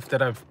the stuff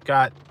that I've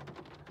got.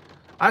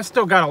 I've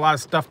still got a lot of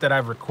stuff that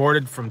I've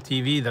recorded from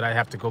TV that I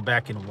have to go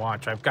back and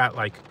watch. I've got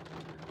like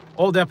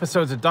old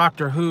episodes of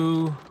Doctor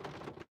Who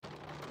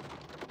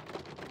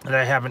that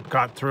I haven't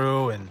got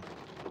through, and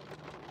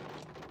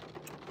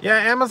yeah,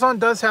 Amazon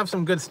does have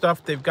some good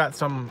stuff. They've got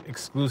some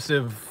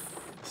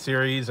exclusive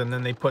series, and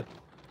then they put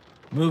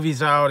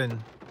movies out,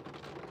 and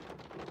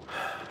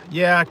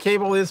yeah,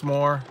 cable is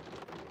more.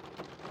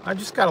 I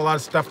just got a lot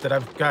of stuff that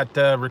I've got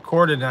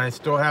recorded, and I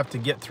still have to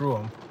get through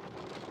them.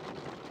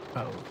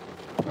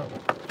 Uh-oh.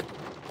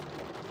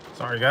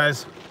 Sorry,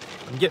 guys.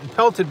 I'm getting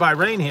pelted by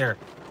rain here.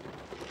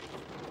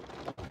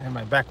 And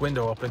my back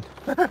window open.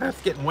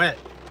 It's getting wet.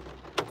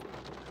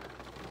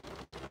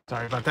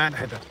 Sorry about that. I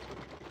had to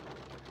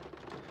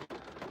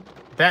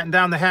batten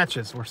down the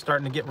hatches. We're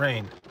starting to get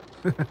rain.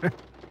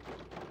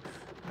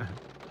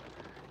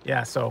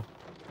 Yeah, so...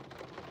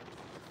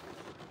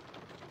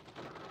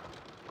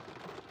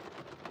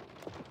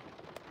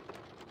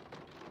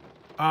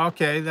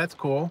 Okay, that's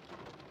cool.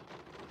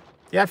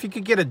 Yeah, if you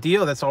could get a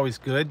deal, that's always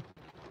good.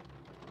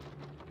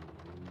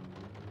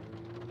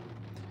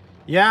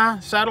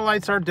 Yeah,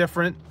 satellites are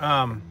different.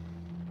 Yeah,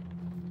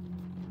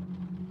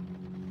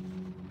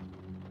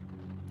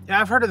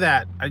 I've heard of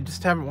that. I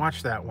just haven't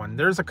watched that one.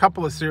 There's a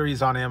couple of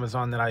series on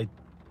Amazon that I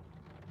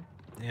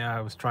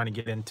was trying to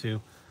get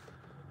into.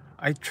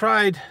 I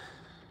tried.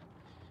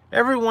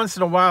 Every once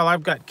in a while,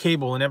 I've got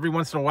cable, and every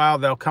once in a while,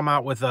 they'll come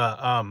out with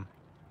a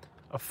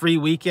free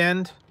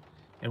weekend.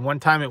 And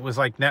one time it was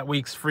like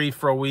NetWeek's free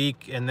for a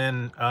week, and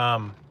then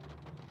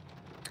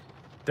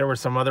there were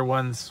some other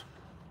ones.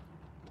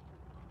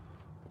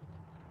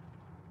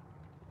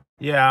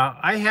 Yeah,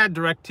 I had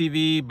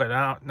DirecTV, but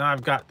now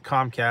I've got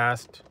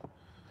Comcast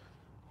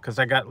because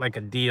I got like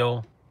a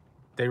deal.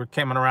 They were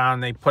coming around,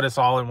 and they put us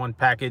all in one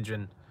package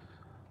and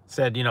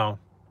said, you know,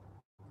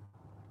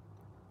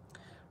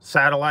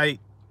 satellite,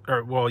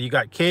 or well, you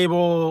got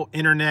cable,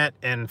 internet,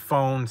 and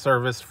phone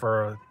service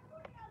for a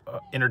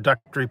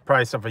introductory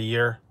price of a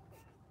year.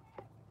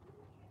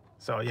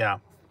 So yeah,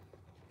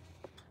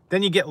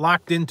 then you get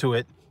locked into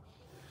it,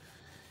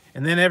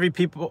 and then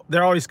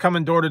they're always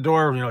coming door to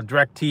door. You know,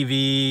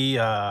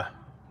 DirecTV,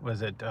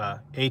 was it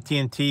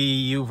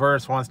AT&T,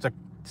 Uverse wants to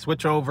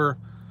switch over,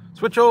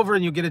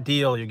 and you get a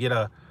deal. You get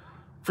a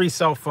free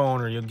cell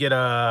phone, or you get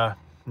a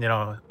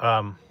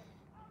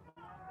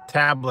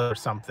tablet or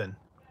something.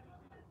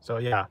 So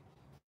yeah.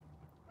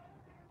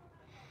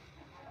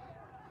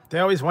 They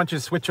always want you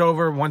to switch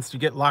over once you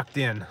get locked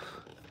in.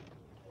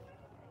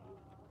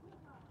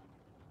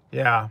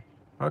 Yeah,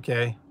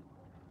 okay.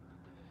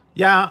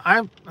 Yeah,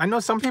 I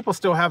know some people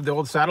still have the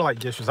old satellite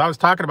dishes. I was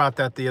talking about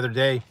that the other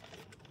day.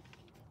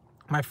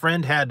 My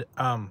friend had,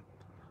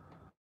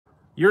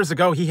 years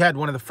ago, he had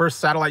one of the first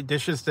satellite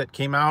dishes that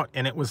came out,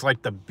 and it was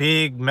like the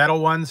big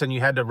metal ones, and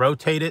you had to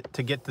rotate it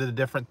to get to the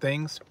different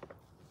things.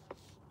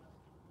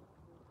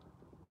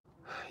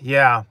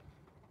 Yeah,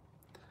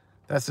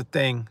 that's the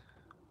thing.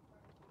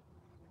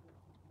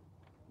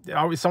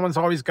 someone's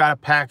always got a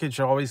package,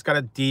 always got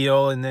a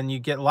deal, and then you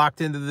get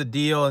locked into the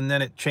deal, and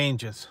then it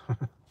changes.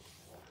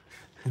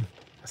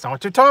 That's not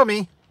what you told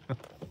me.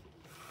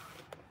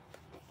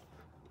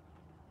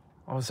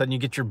 All of a sudden, you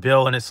get your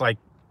bill, and it's like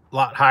a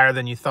lot higher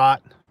than you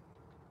thought.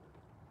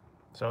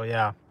 So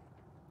yeah.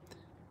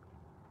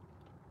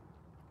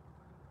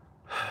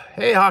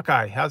 Hey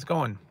Hawkeye, how's it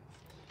going?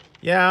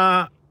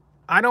 Yeah,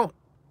 I don't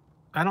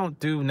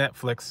do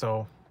Netflix,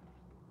 so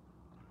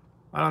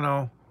I don't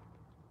know.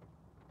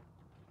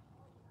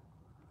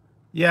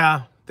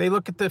 Yeah, they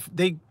look at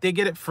they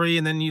get it free,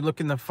 and then you look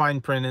in the fine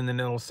print, and then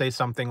it'll say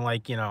something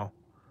like, you know,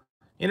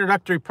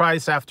 introductory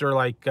price after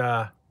like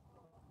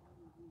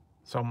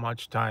so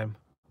much time.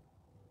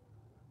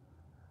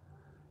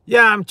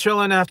 Yeah, I'm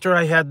chilling after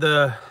I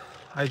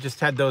just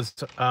had those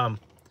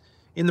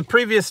in the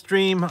previous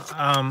stream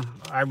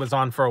I was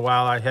on for a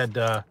while. I had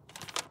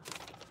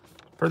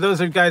for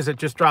those of you guys that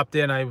just dropped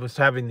in, I was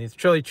having these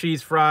chili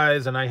cheese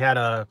fries, and I had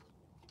a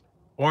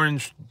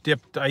orange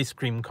dipped ice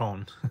cream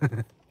cone.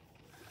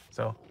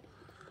 So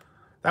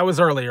that was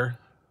earlier.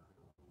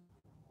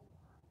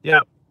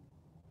 Yep,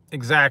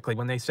 exactly,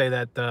 when they say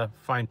that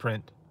fine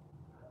print.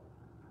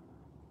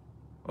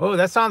 Oh,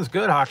 that sounds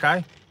good,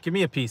 Hawkeye. Give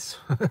me a piece.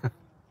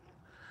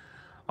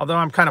 Although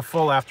I'm kind of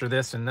full after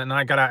this, and then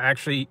I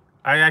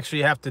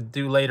actually have to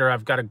do later.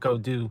 I've got to go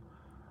do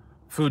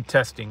food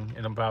testing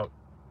in about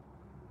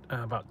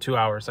 2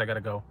 hours. I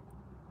gotta go.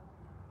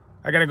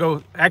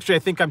 Actually, I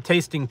think I'm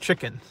tasting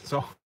chicken.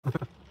 So,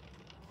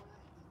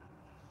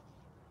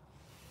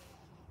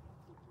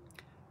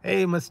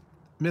 hey, Miss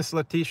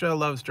Letitia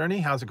Loves Journey,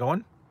 how's it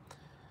going?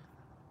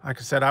 Like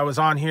I said, I was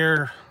on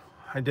here.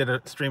 I did a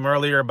stream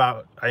earlier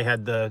about I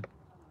had the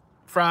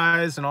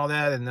fries and all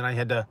that, and then I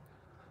had to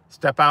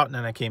step out, and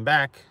then I came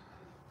back.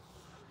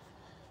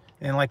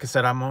 And like I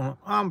said,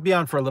 I'll be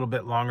on for a little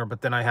bit longer,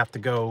 but then I have to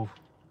go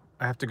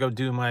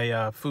do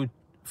my food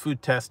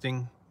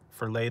testing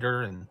for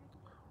later and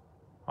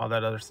all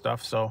that other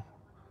stuff. So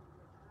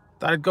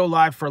thought I'd go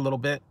live for a little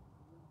bit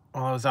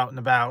while I was out and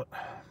about.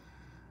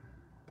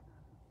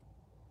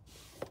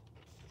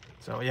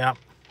 So yeah.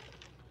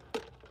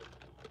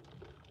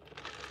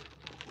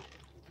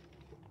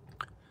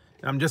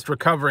 I'm just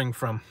recovering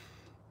from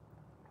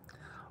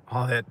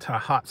all that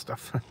hot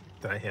stuff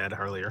that I had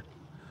earlier.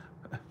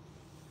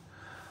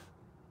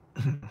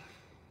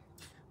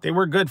 They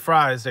were good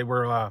fries. They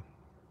were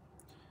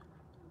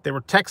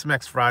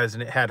Tex-Mex fries,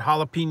 and it had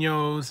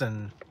jalapenos,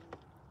 and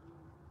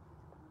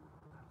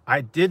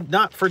I did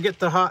not forget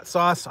the hot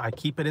sauce. I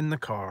keep it in the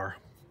car.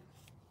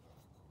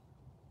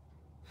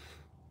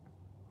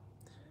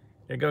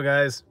 There you go,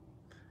 guys.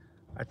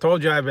 I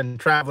told you I've been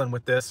traveling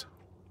with this.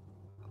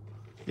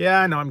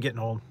 Yeah, I know I'm getting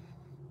old,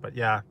 but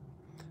yeah,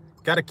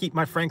 got to keep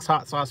my Frank's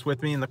hot sauce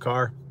with me in the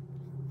car,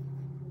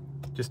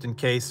 just in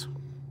case.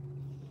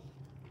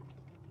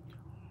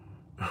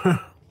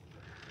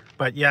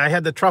 But yeah, I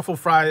had the truffle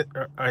fry.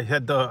 I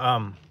had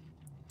the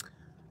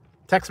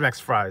Tex-Mex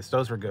fries.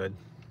 Those were good.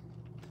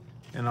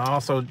 And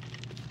also,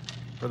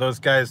 for those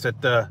guys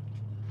that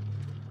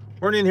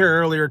weren't in here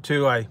earlier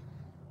too,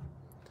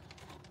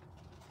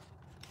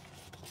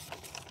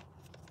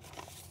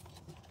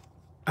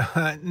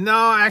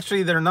 no,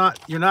 actually, they're not.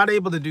 You're not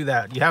able to do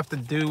that. You have to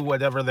do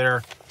whatever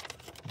they're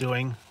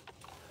doing.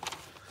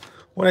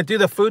 When I do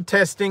the food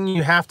testing,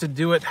 you have to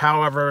do it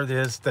however it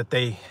is that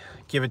they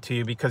give it to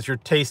you, because you're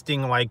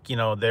tasting, like, you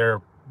know,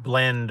 their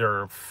blend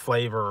or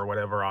flavor or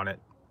whatever on it.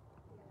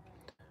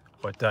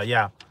 But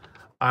yeah,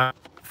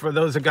 for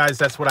those guys,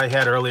 that's what I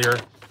had earlier.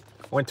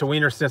 Went to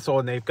Wiener Schnitzel,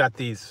 and they've got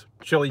these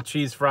chili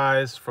cheese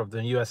fries from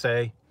the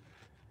USA.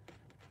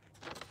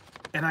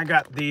 And I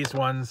got these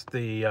ones,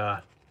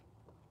 the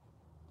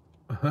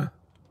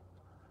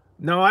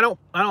no, I don't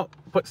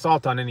put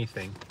salt on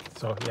anything.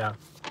 So yeah,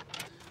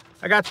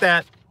 I got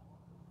that.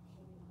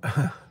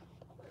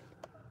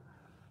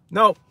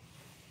 No,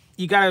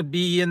 you gotta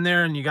be in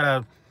there, and you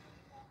gotta,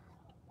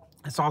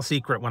 it's all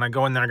secret. When I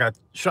go in there, I gotta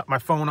shut my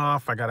phone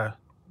off. I gotta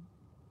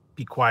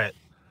be quiet.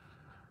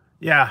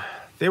 Yeah,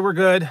 they were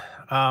good.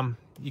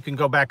 You can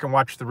go back and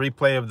watch the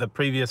replay of the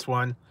previous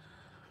one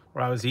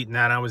where I was eating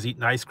that. I was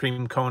eating ice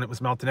cream cone. It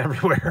was melting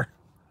everywhere.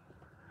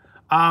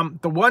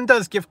 The One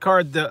Does gift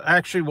card, the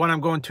actually one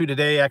I'm going to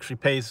today actually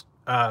pays,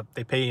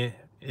 they pay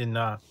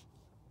in,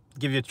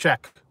 give you a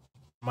check,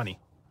 money.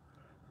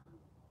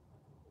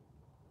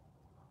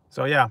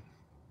 So yeah,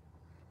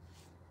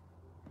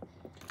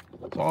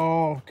 it's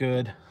all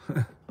good.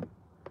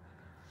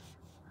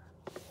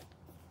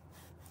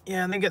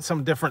 Yeah, and they get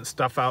some different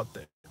stuff out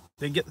there.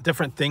 They get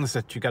different things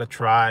that you got to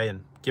try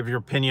and give your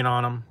opinion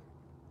on them.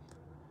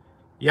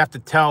 You have to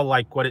tell,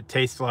 like, what it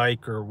tastes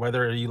like, or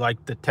whether you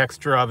like the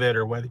texture of it,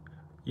 or whether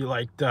you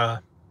liked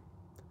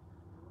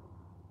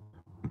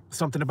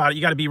something about it.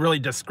 You got to be really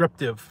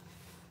descriptive,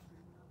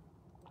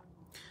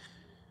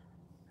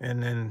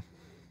 and then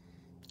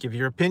give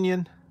your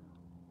opinion.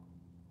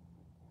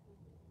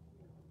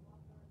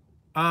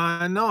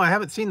 No, I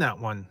haven't seen that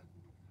one.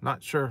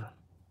 Not sure.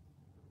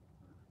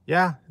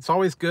 Yeah, it's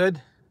always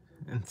good,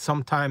 and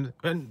sometimes,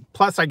 and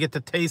plus I get to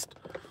taste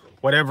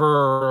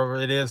whatever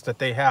it is that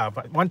they have.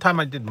 One time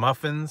I did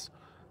muffins,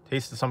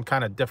 tasted some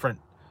kind of different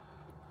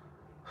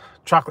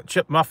chocolate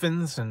chip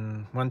muffins,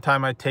 and one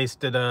time I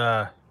tasted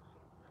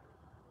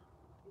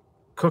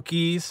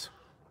cookies,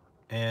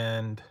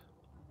 and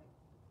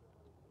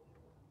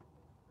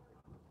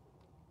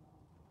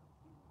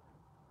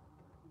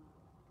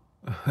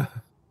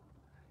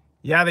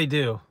yeah, they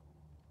do.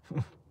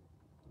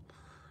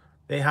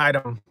 They hide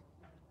them.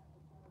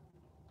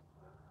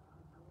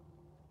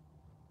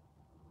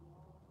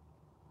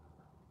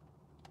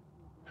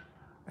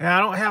 Yeah, I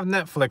don't have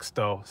Netflix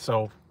though,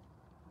 so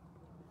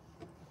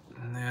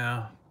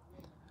yeah,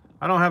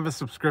 I don't have a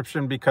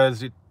subscription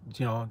because it's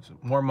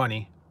more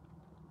money.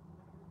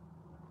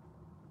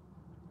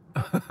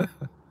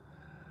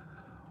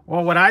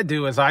 Well, what I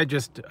do is I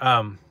just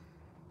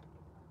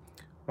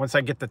once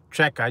I get the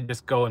check, I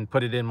just go and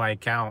put it in my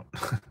account.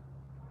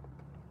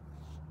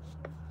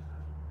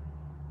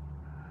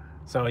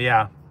 So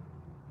yeah,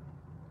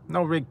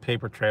 no big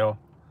paper trail.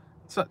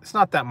 It's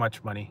not that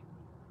much money.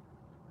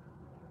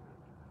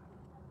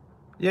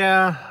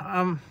 Yeah,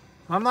 I'm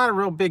not a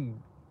real big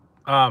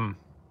I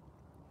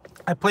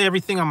play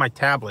everything on my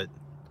tablet.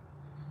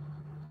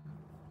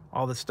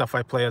 All the stuff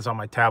I play is on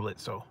my tablet,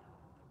 so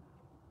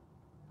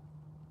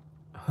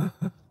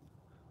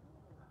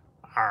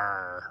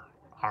arr,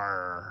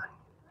 arr.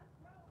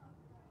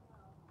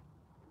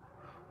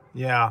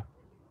 Yeah,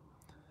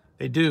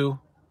 they do.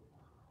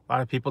 A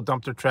lot of people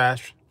dump their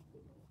trash.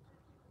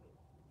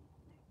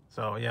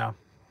 So yeah.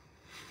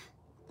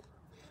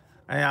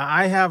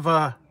 I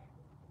have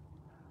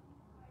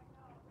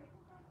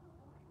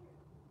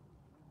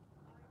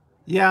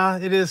yeah,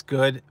 it is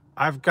good.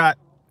 I've got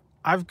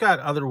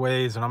other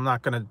ways, and I'm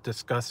not going to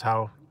discuss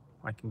how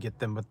I can get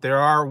them, but there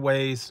are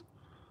ways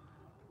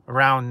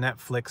around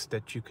Netflix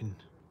that you can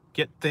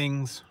get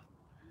things,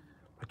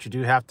 but you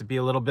do have to be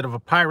a little bit of a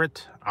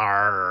pirate.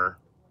 Arr.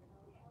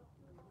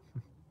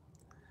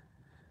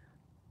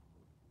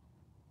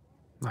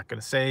 Not going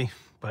to say,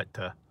 but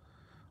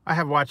I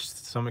have watched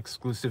some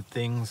exclusive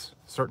things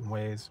certain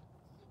ways,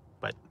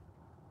 but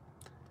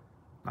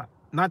not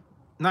not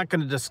not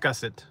going to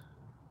discuss it.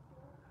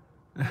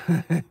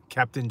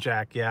 Captain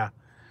Jack, yeah.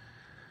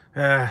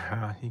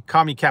 He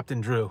called me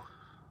Captain Drew.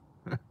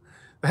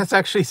 That's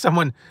actually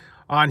someone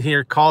on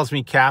here calls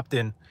me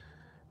Captain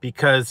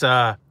because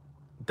the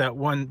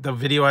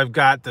video I've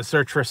got, the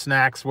search for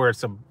snacks, where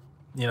it's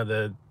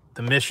the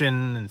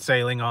mission and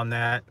sailing on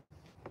that.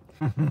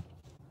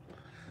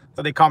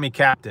 So they call me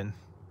Captain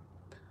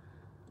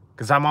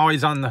because I'm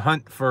always on the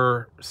hunt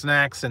for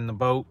snacks in the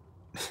boat,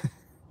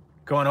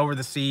 going over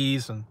the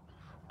seas and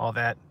all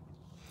that.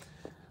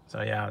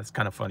 So yeah, it's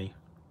kind of funny.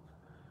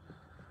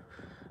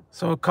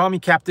 So call me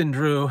Captain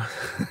Drew.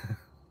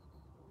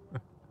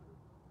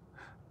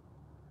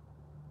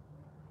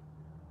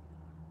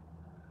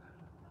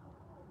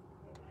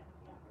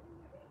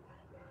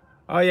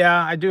 Oh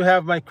yeah, I do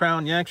have my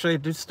crown. Yeah, actually, I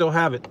do still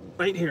have it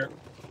right here.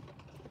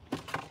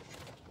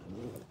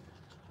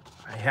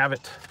 I have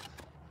it.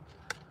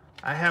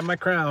 I have my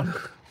crown.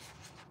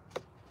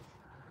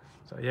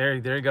 So there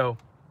you go.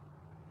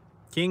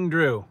 King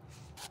Drew.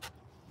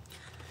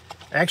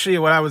 Actually,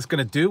 what I was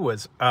going to do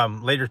was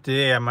later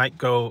today, I might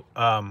go,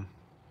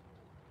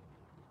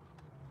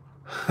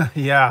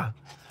 yeah,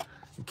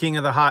 King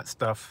of the Hot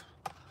Stuff.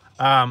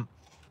 I'm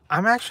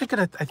actually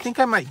going to, I think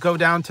I might go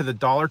down to the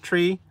Dollar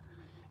Tree,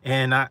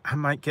 and I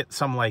might get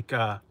some, like,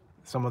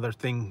 some other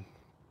thing.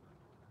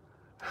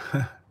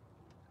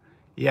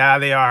 Yeah,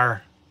 they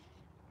are.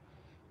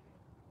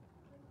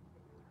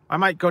 I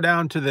might go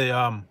down to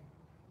the,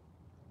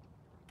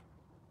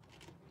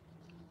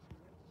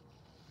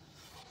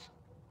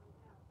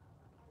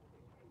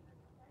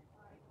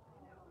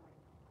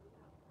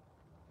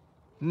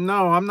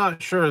 no, I'm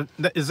not sure.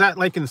 Is that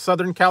like in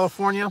Southern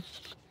California?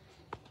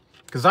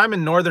 Because I'm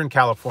in Northern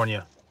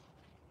California.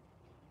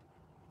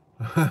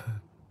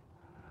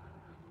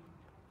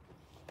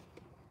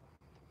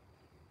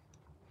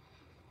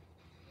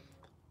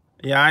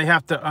 Yeah, I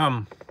have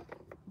to,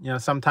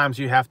 sometimes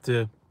you have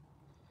to,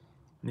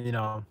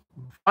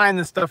 find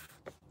the stuff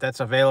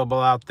that's available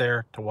out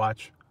there to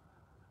watch.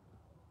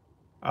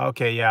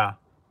 Okay, yeah.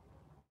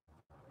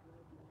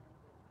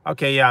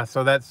 Okay, yeah,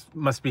 so that's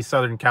must be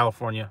Southern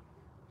California.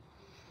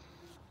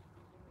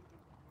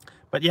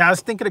 But yeah, I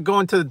was thinking of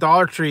going to the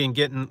Dollar Tree and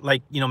getting,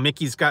 like,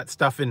 Mickey's got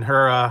stuff in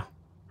her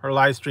her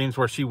live streams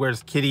where she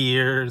wears kitty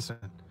ears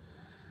and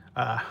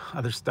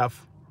other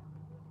stuff.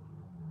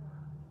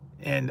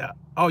 And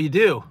oh, you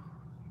do?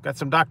 Got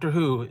some Doctor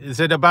Who. Is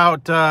it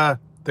about the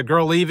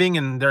girl leaving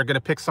and they're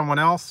gonna pick someone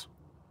else?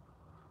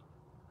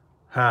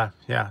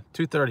 Yeah,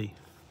 2:30.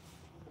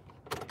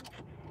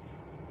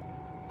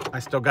 I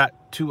still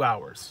got 2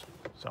 hours,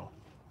 so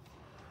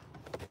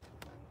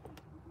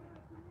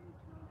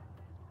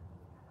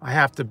I'll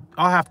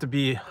have to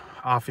be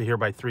off of here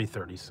by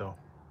 3:30, so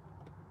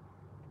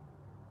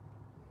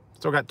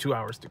still got 2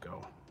 hours to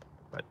go.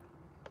 But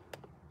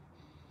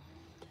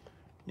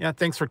yeah,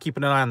 thanks for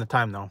keeping an eye on the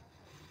time though.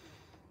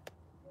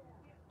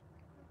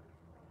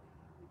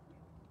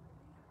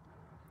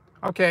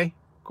 Okay,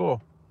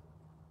 cool.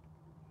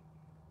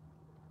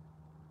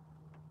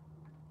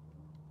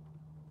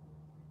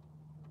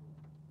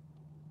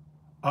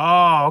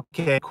 Oh,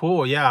 okay,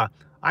 cool. Yeah.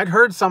 I'd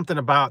heard something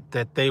about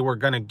that they were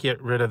gonna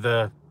get rid of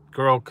the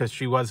girl because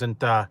she wasn't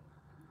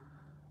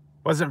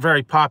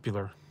very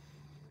popular.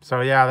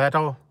 So yeah,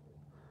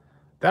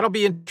 that'll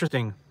be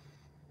interesting.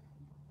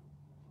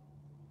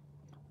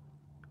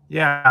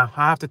 Yeah, I'll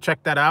have to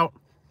check that out.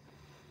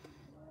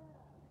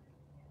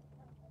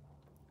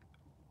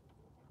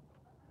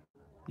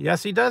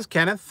 Yes, he does,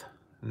 Kenneth.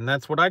 And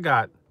that's what I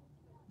got.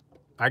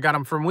 I got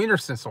them from Wiener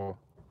Schnitzel.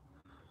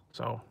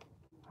 So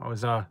I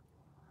was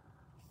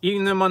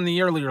eating them on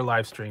the earlier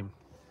live stream.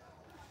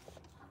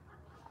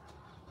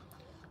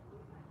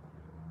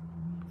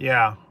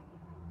 Yeah.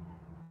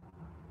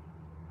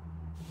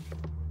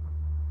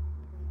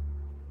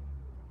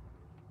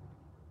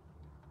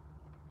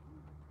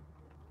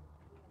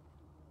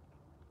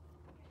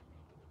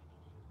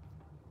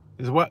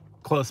 Is what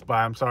close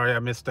by? I'm sorry, I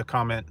missed the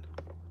comment.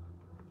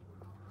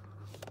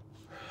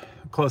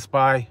 Close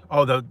by.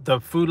 Oh, the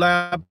food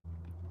lab.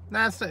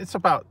 Nah, it's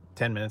about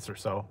 10 minutes or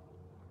so.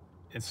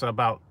 It's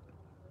about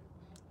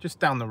just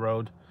down the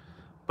road.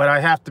 But I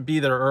have to be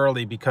there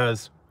early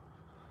because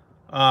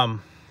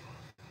um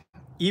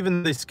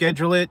even they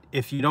schedule it,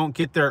 if you don't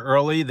get there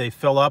early, they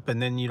fill up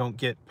and then you don't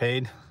get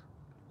paid.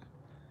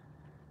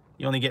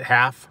 You only get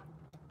half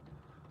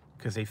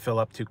because they fill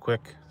up too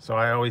quick. So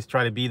I always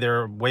try to be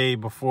there way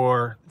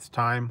before it's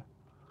time.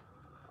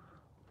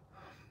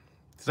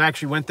 So I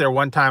actually went there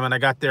one time and I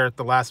got there at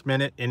the last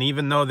minute, and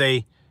even though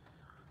they,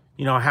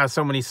 have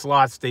so many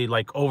slots, they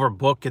like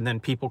overbook and then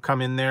people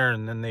come in there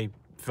and then they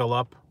fill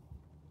up.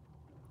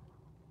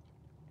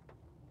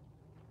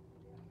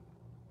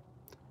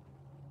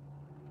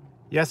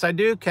 Yes, I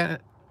do,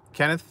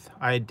 Kenneth.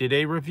 I did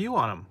a review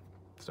on them,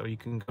 so you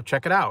can go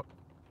check it out.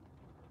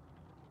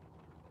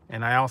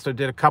 And I also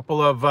did a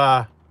couple of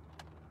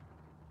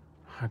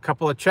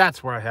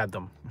chats where I had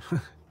them.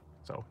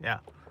 So yeah,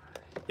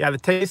 the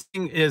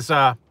tasting is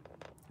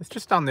it's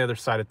just on the other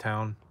side of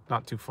town,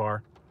 not too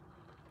far.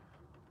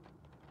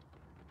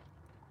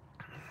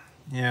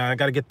 Yeah, I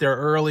got to get there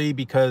early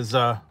because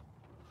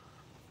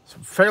it's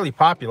fairly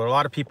popular. A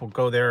lot of people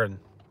go there and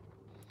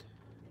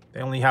they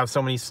only have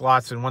so many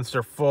slots, and once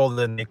they're full,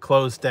 then they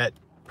close that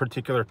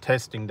particular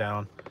testing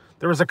down.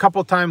 There was a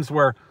couple times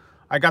where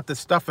I got this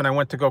stuff and I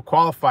went to go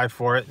qualify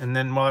for it, and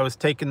then while I was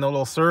taking the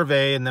little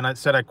survey and then I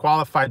said I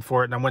qualified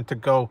for it and I went to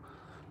go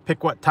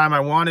pick what time I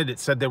wanted, it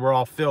said they were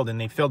all filled,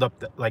 and they filled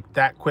up like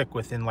that quick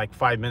within like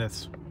 5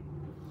 minutes.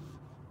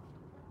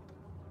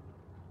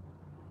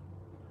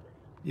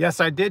 Yes,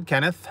 I did,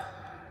 Kenneth.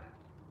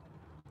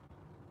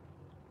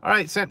 All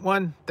right, sent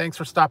one. Thanks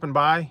for stopping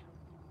by.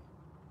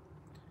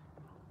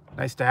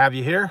 Nice to have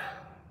you here.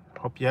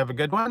 Hope you have a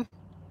good one.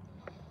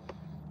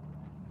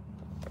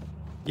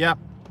 Yep.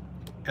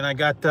 And I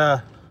got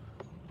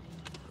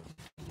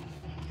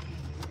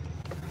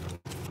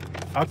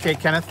okay,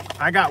 Kenneth,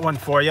 I got one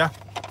for you.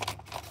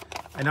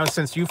 I know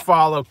since you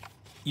follow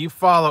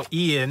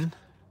Ian,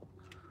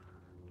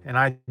 and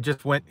I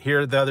just went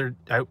here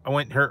I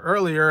went here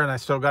earlier and I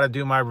still got to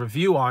do my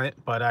review on it,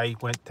 but I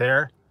went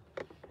there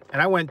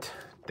and I went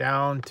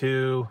down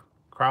to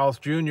Carl's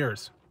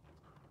Jr.'s.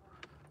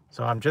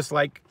 So I'm just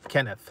like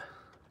Kenneth,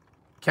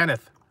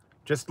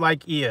 just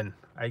like Ian.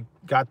 I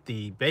got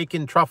the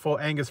bacon truffle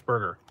Angus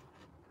burger.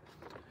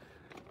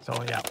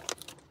 So yeah.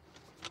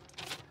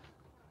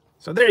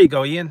 So there you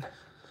go, Ian.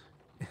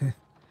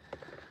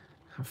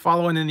 I'm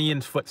following in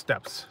Ian's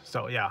footsteps.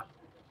 So yeah.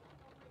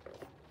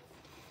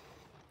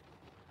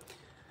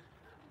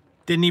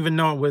 Didn't even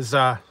know it was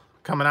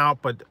coming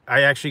out, but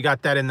I actually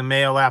got that in the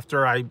mail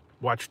after I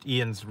watched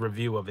Ian's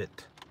review of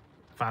it.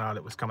 Found out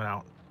it was coming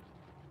out.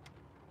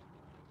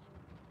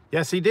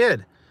 Yes, he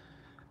did.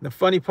 The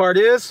funny part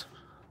is,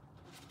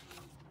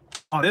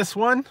 on this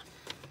one,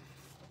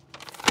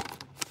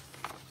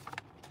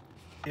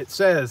 it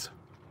says,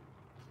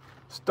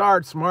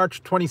 starts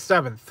March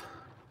 27th.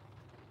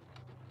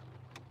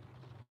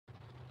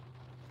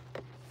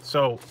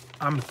 So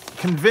I'm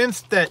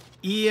convinced that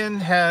Ian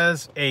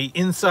has an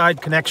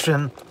inside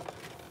connection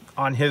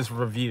on his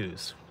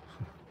reviews.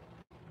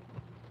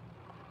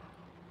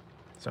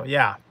 So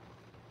yeah,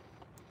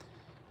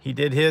 he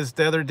did his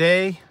the other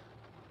day.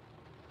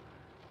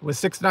 It was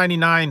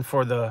 $6.99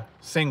 for the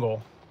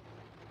single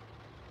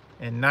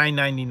and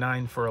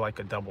 $9.99 for like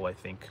a double, I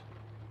think.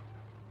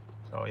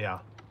 So yeah.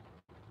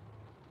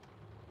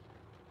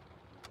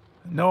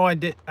 No, I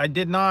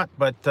did not,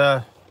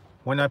 but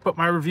when I put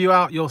my review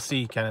out, you'll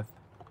see, Kenneth.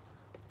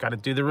 Got to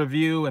do the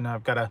review, and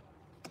I've got to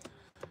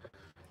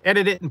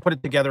edit it and put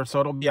it together, so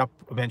it'll be up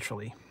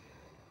eventually.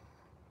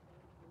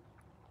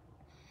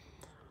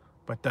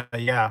 But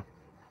yeah.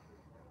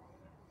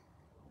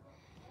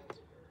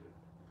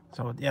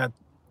 So yeah.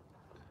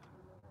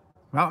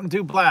 Mountain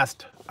Dew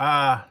Blast.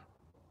 Baja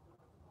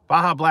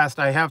Blast,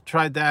 I have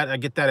tried that. I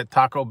get that at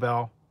Taco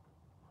Bell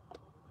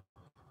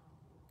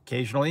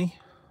occasionally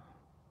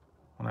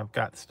when I've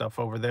got stuff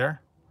over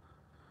there.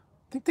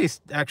 I think they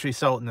actually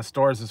sell it in the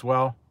stores as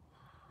well.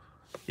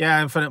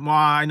 Yeah, Infinite Moi,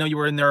 I know you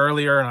were in there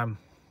earlier, and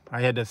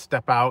I had to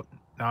step out.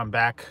 Now I'm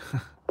back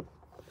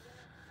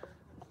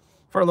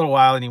for a little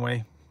while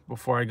anyway,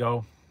 before I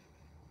go.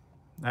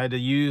 I had to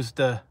use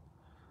the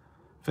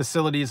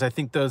facilities. I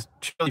think those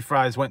chili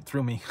fries went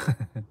through me.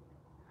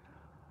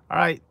 All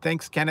right,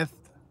 thanks, Kenneth.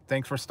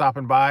 Thanks for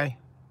stopping by.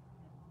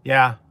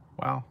 Yeah,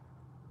 well,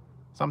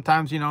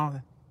 sometimes, you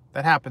know,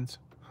 that happens.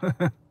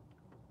 You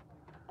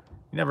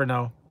never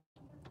know.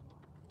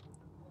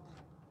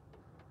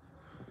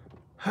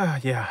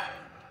 Yeah.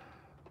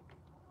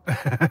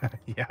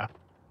 Yeah.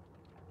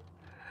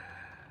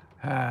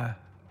 Uh,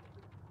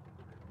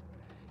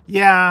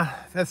 yeah,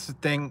 that's the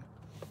thing.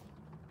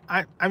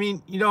 I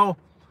mean, you know,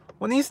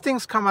 when these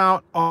things come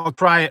out, I'll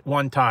try it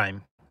one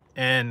time.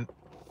 And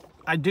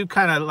I do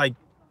kind of like,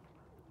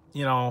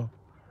 you know,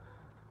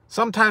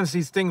 sometimes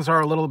these things are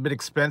a little bit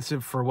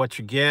expensive for what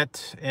you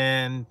get.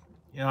 And,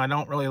 you know, I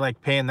don't really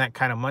like paying that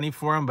kind of money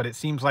for them, but it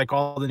seems like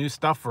all the new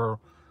stuff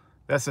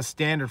that's a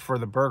standard for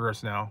the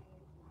burgers now.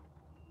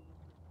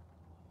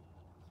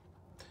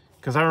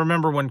 Because I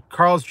remember when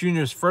Carl's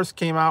Jr.'s first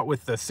came out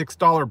with the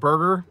 $6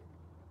 burger,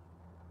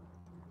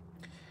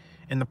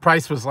 and the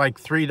price was like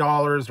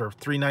 $3 or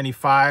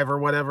 $3.95 or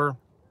whatever.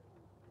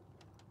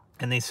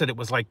 And they said it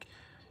was like,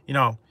 you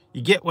know,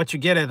 you get what you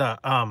get at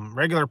a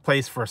regular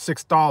place for a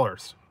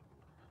 $6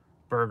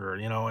 burger,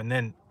 you know, and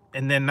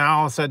then now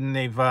all of a sudden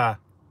they've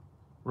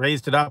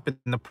raised it up and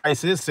the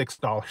price is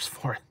 $6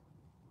 for it.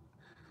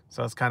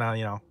 So it's kind of,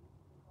 you know,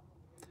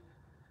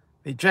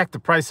 they jacked the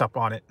price up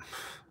on it.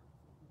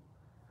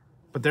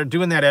 But they're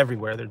doing that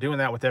everywhere. They're doing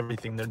that with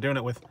everything. They're doing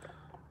it with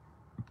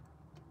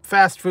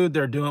fast food.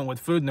 They're doing it with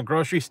food in the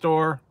grocery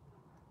store.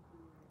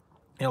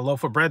 You know, a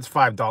loaf of bread's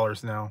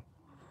 $5 now.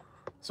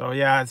 So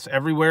yeah, it's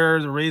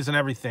everywhere. They're raising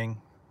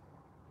everything.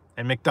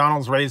 And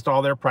McDonald's raised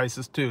all their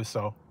prices too,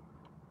 so.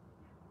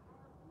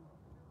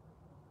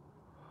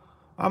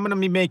 I'm gonna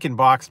be making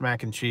boxed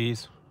mac and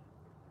cheese.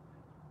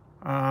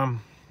 Yeah,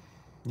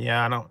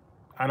 I don't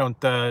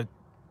know.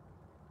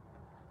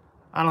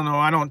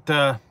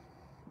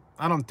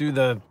 I don't do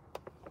the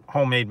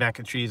homemade mac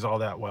and cheese all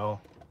that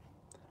well.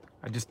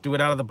 I just do it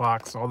out of the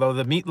box. Although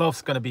the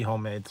meatloaf's gonna be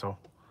homemade, so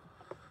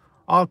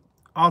I'll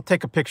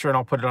take a picture and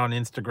I'll put it on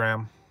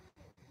Instagram.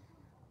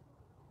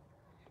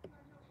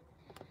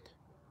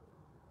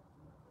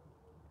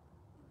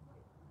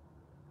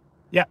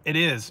 Yeah, it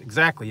is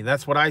exactly.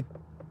 That's why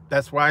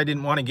I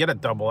didn't want to get a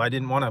double. I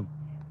didn't want to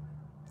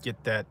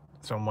get that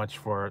so much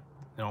for it.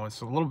 You know,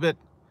 it's a little bit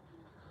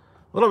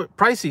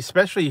pricey,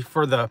 especially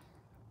for the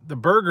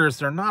burgers.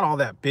 They're not all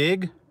that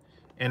big.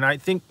 And I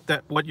think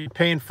that what you're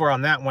paying for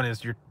on that one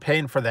is you're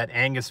paying for that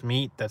Angus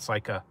meat that's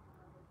like a,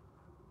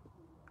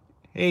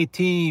 hey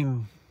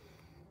team,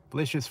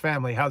 Delicious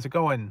family, how's it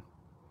going?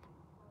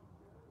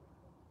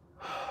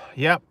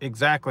 Yep,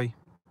 exactly.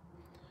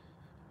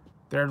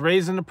 They're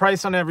raising the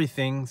price on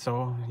everything,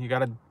 so you got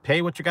to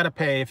pay what you got to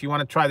pay if you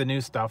want to try the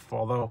new stuff.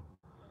 Although,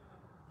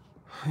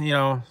 you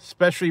know,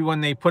 especially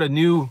when they put a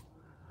new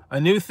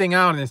thing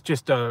out and it's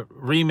just a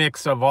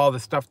remix of all the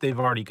stuff they've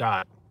already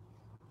got.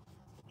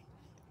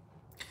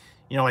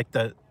 You know, like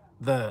the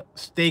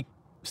steak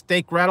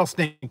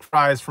rattlesnake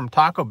fries from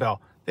Taco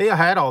Bell. They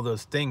had all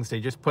those things. They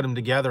just put them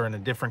together in a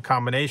different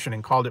combination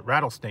and called it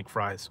rattlesnake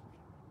fries.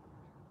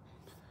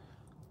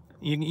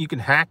 You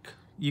can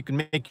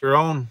make your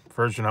own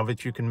version of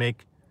it. You can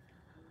make,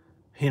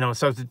 you know,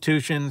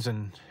 substitutions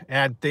and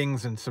add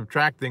things and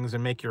subtract things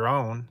and make your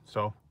own.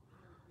 So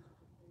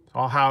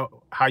all how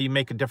you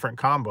make a different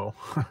combo.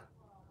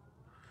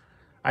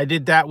 I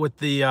did that with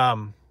the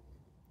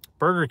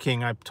Burger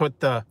King. I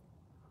put the,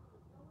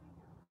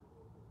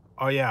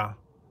 oh yeah.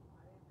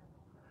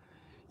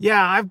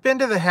 Yeah, I've been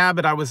to the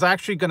Habit. I was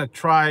actually going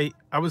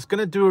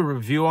to do a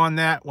review on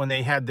that when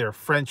they had their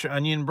French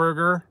onion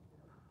burger,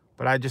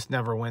 but I just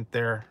never went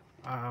there.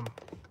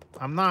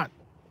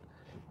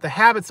 The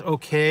Habit's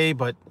okay,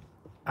 but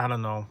I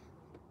don't know.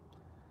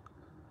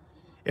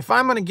 If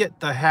I'm going to get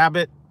the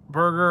Habit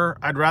burger,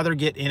 I'd rather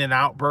get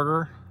In-N-Out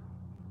burger.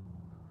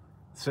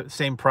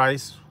 Same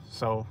price.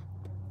 So,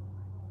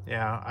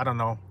 yeah, I don't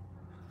know.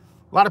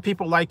 A lot of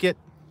people like it,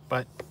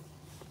 but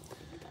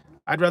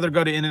I'd rather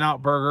go to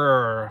In-N-Out burger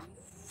or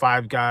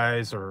Five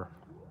Guys or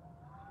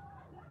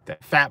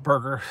that Fat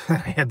Burger I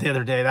had the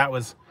other day. That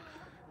was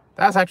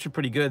actually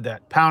pretty good,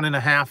 that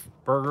 £1.50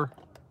 burger.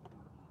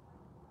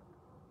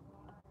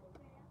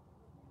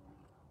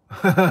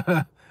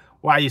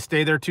 Why, you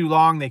stay there too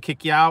long, they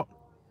kick you out?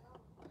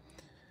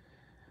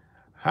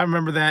 I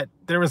remember that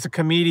there was a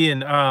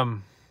comedian,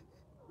 oh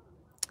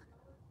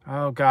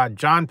God,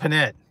 John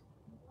Panette.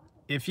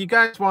 If you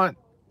guys want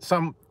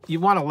you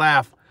want to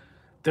laugh,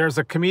 there's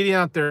a comedian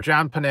out there,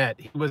 John Panette.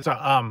 He was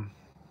a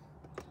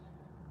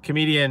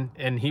comedian,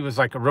 and he was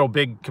like a real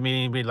big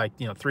comedian, he'd be like,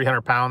 you know,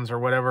 300 pounds or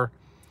whatever.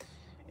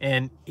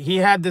 And he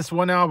had this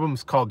one album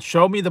called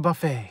Show Me the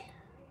Buffet.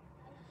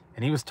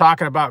 And he was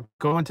talking about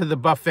going to the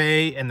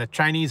buffet, and the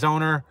Chinese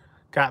owner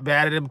got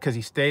mad at him because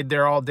he stayed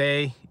there all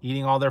day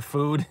eating all their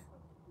food.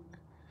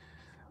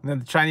 And then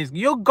the Chinese,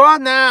 you're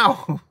gone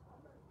now.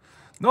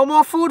 No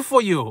more food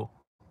for you.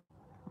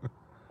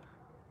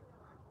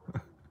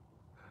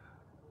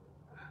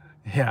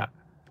 Yeah.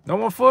 No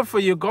more food for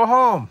you. Go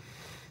home.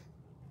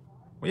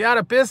 We out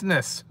of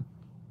business.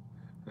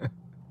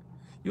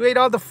 You ate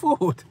all the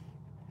food.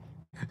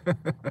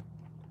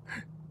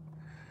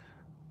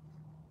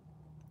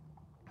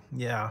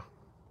 Yeah.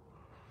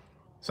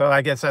 So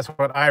I guess that's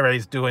what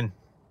Iray's doing.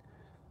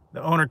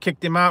 The owner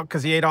kicked him out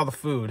because he ate all the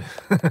food.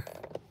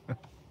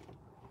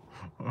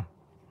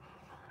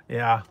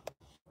 Yeah.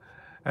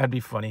 That'd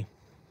be funny.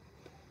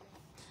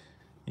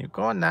 You're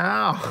going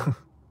now.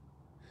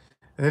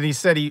 And then he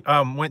said he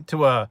went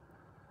to a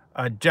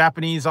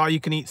Japanese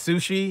all-you-can-eat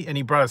sushi, and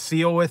he brought a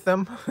seal with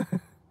him.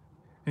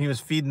 And he was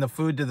feeding the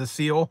food to the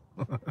seal.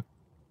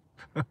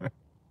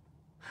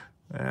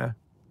 Yeah.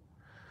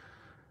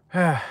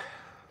 Yeah,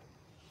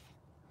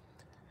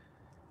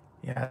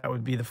 that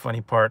would be the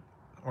funny part.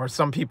 Or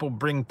some people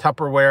bring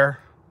Tupperware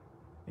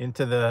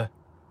into the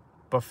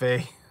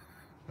buffet.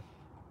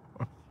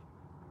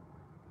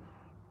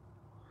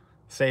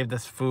 Save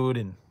this food,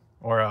 and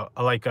or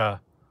like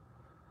a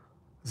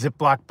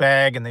Ziploc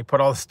bag, and they put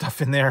all the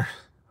stuff in there,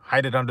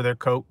 hide it under their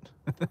coat.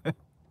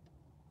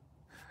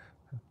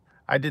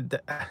 I did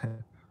the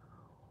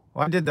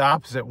well, I did the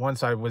opposite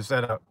once. I was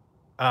at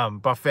a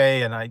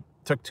buffet, and I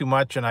took too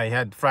much, and I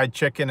had fried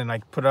chicken, and I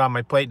put it on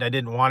my plate, and I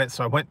didn't want it,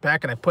 so I went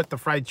back and I put the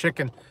fried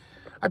chicken.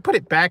 I put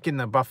it back in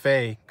the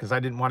buffet because I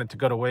didn't want it to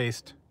go to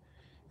waste.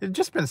 It had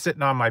just been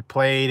sitting on my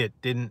plate. It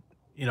didn't,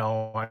 you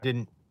know, I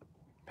didn't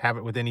have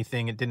it with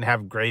anything. It didn't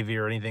have gravy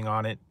or anything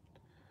on it.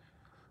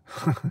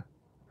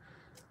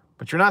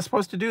 But you're not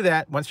supposed to do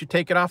that. Once you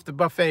take it off the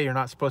buffet, you're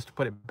not supposed to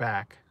put it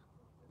back.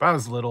 But I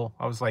was little.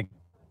 I was like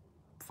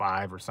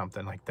 5 or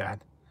something like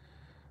that.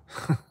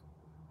 And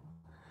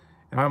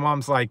my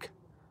mom's like,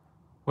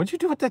 "What'd you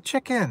do with that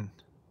chicken?"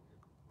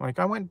 I'm like,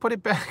 "I went and put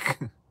it back."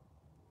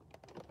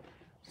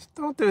 Just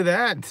don't do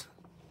that.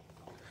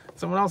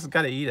 Someone else has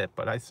got to eat it.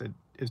 But I said,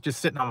 it's just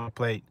sitting on my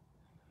plate.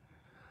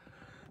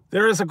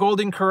 There is a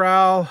Golden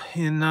Corral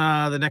in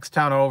the next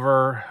town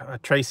over,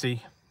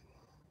 Tracy.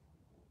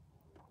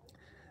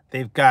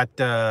 They've got,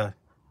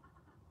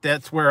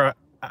 that's where,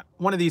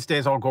 one of these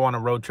days I'll go on a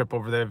road trip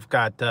over there. They've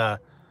got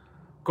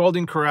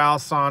Golden Corral,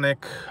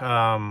 Sonic,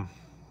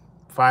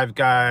 Five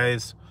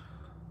Guys,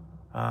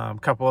 a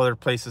couple other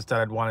places that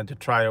I'd wanted to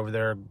try over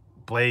there.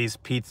 Blaze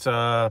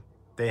Pizza.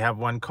 They have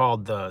one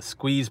called the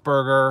Squeeze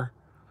Burger.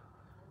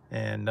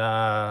 And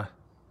a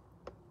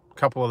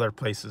couple other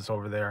places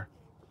over there.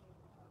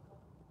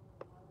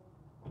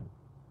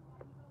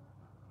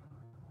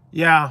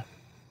 Yeah.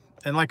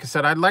 And like I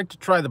said, I'd like to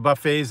try the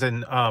buffets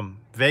in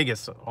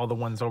Vegas, all the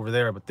ones over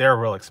there, but they're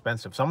real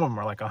expensive. Some of them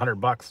are like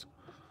 $100.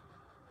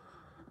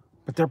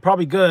 But they're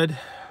probably good.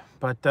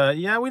 But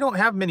yeah, we don't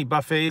have many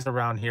buffets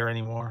around here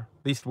anymore,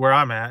 at least where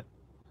I'm at.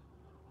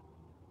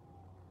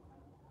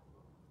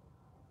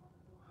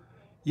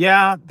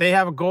 Yeah, they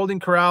have a Golden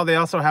Corral. They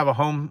also have a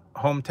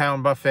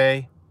hometown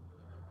buffet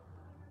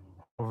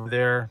over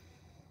there.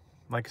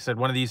 Like I said,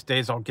 one of these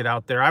days I'll get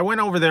out there. I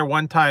went over there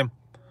one time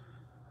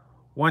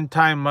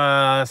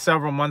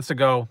several months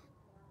ago,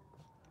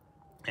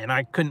 and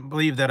I couldn't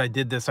believe that I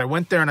did this. I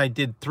went there and I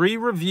did 3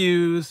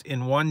 reviews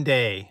in one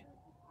day.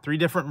 3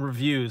 different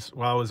reviews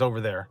while I was over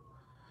there.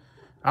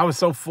 I was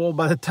so full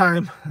by the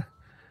time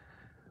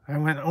I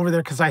went over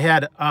there because I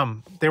had,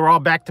 they were all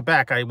back to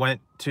back. I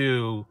went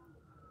to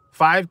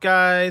Five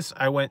Guys,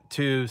 I went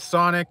to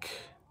Sonic,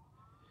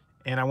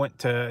 and I went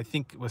to, I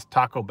think it was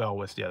Taco Bell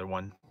was the other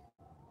one.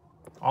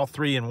 All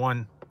 3 in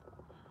one.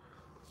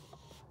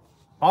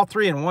 All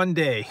 3 in one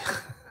day.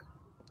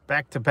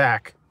 Back to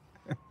back.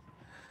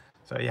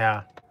 So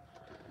yeah.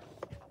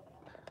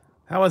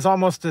 That was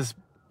almost as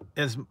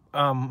when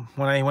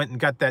I went and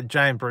got that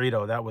giant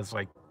burrito. That was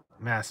like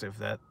massive.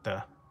 That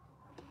yeah,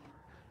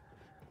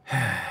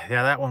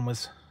 that one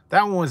was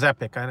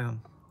epic. I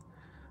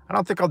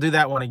don't think I'll do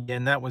that one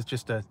again. That was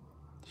just a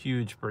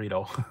huge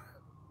burrito.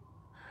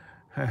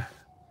 Yeah,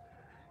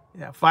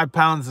 5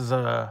 pounds is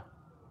a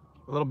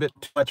little bit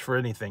too much for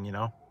anything, you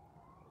know.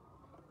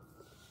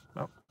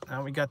 Oh,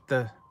 now we got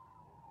the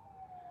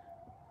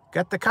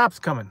cops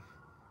coming.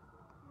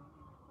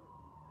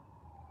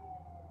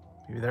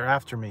 Maybe they're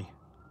after me.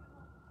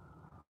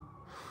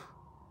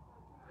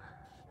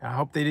 I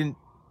hope they didn't.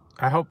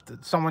 I hope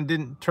that someone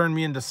didn't turn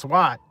me into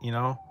SWAT, you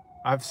know.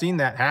 I've seen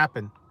that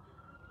happen.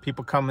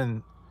 People come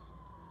and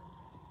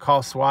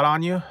call SWAT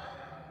on you.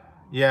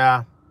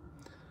 Yeah.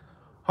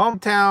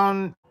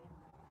 Hometown,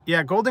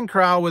 yeah, Golden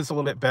Corral was a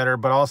little bit better,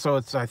 but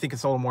also I think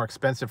it's a little more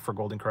expensive for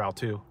Golden Corral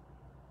too.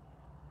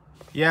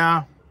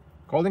 Yeah.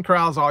 Golden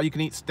Corral is all you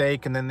can eat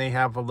steak, and then they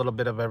have a little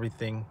bit of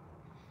everything.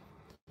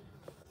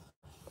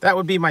 That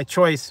would be my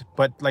choice,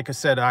 but like I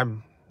said, I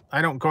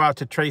don't go out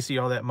to Tracy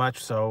all that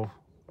much, so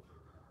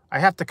I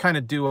have to kind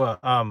of do a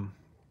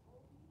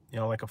you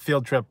know, like a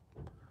field trip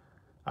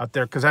out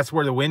there, because that's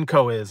where the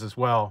Winco is as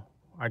well.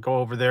 I go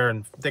over there,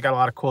 and they got a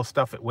lot of cool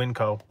stuff at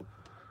Winco.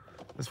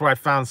 That's where I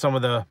found some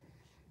of the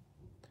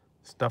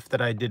stuff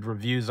that I did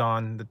reviews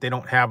on that they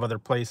don't have other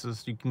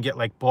places. You can get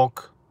like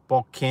bulk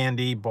bulk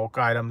candy, bulk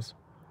items.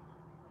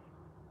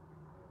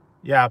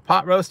 Yeah,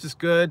 pot roast is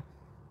good.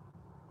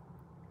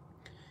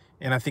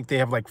 And I think they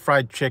have like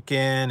fried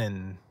chicken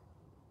and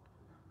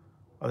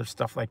other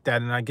stuff like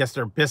that. And I guess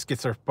their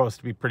biscuits are supposed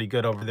to be pretty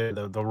good over there.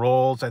 The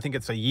rolls, I think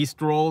it's a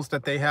yeast rolls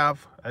that they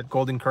have at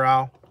Golden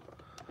Corral.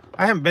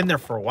 I haven't been there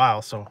for a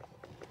while, so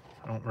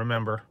I don't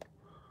remember.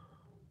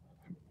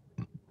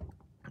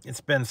 It's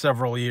been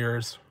several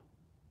years.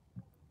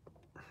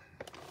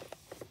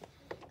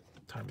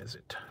 What time is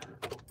it?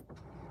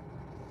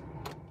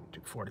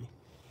 2:40.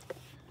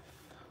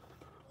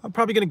 I'm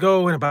probably going to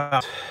go in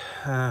about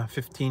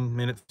 15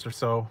 minutes or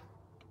so.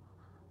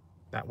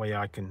 That way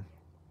I can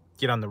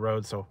get on the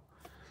road. So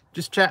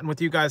just chatting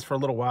with you guys for a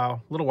little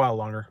while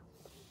longer.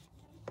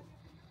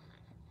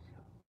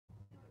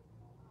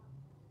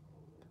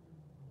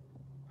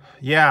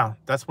 Yeah,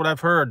 that's what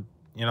I've heard,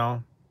 you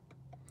know.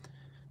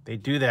 They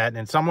do that,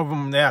 and some of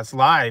them, yeah, it's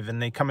live,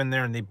 and they come in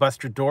there and they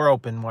bust your door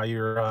open while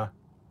you're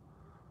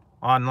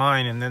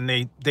online, and then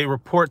they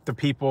report the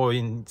people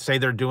and say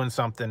they're doing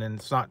something, and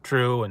it's not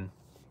true, and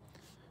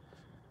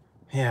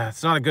yeah,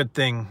 it's not a good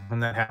thing when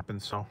that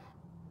happens. So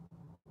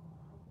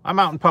I'm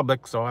out in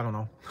public, so I don't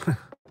know.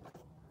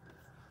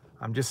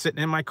 I'm just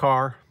sitting in my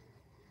car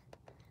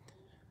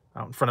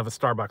out in front of a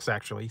Starbucks,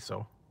 actually.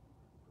 So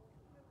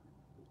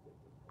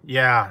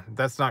yeah,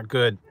 that's not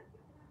good.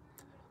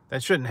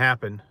 That shouldn't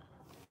happen.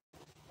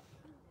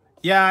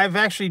 Yeah, I've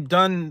actually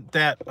done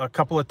that a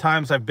couple of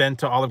times. I've been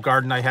to Olive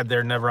Garden. I had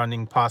their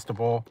never-ending pasta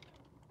bowl.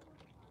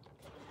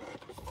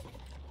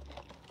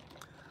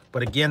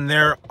 But again,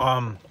 they're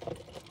our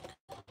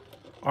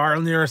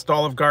nearest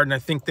Olive Garden, I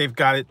think they've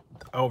got it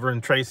over in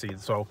Tracy,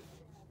 so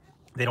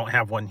they don't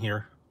have one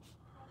here.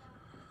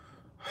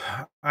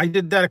 I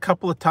did that a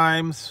couple of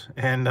times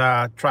and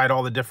tried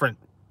all the different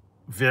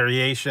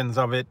variations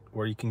of it,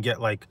 where you can get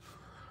like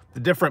the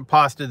different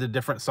pasta, the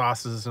different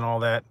sauces and all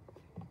that.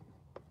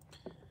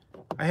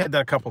 I had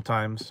that a couple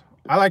times.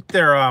 I like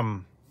their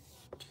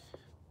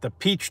the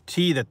peach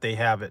tea that they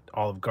have at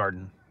Olive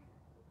Garden.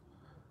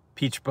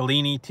 Peach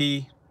Bellini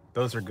tea.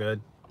 Those are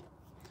good.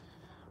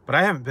 But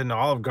I haven't been to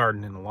Olive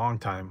Garden in a long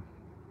time.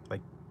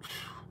 Like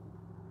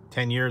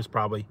 10 years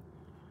probably.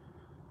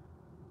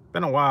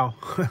 Been a while.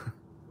 Like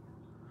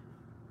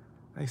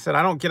I said,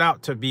 I don't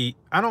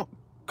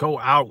go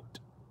out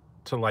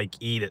to like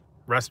eat at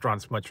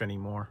restaurants much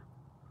anymore.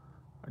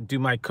 I do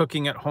my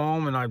cooking at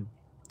home, and I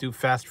do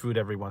fast food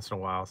every once in a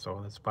while, so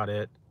that's about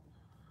it.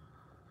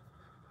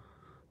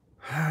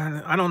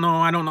 I don't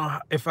know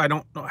if I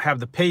don't have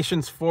the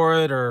patience for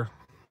it, or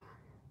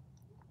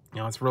you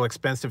know, it's real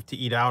expensive to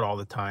eat out all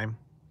the time.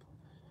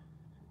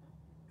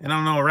 And I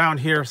don't know, around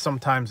here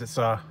sometimes it's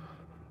oh,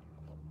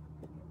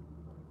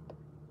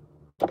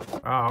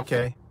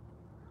 okay.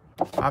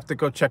 I'll have to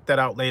go check that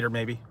out later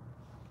maybe.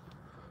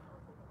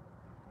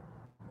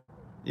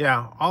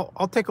 Yeah,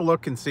 I'll take a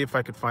look and see if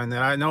I could find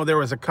that. I know there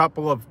was a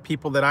couple of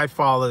people that I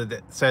followed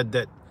that said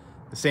that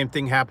the same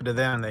thing happened to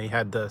them. They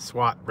had the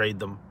SWAT raid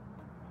them.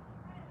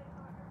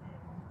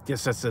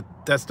 Guess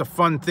that's the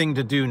fun thing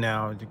to do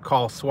now, to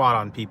call SWAT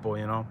on people,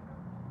 you know.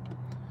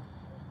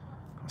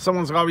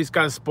 Someone's always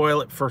got to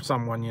spoil it for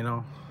someone, you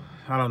know.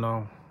 I don't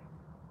know.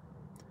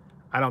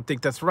 I don't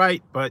think that's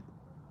right, but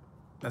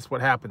that's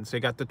what happens.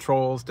 They got the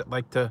trolls that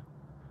like to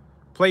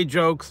play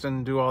jokes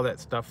and do all that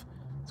stuff.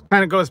 It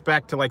kind of goes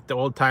back to like the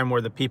old time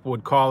where the people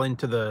would call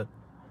into the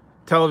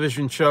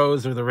television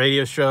shows or the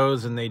radio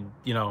shows, and they'd,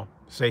 you know,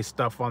 say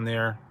stuff on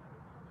there.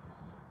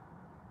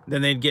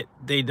 Then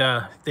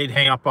they'd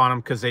hang up on them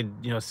because they'd,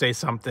 you know, say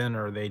something,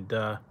 or they'd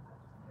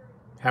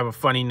have a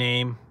funny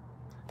name.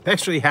 It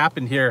actually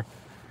happened here.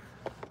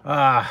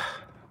 My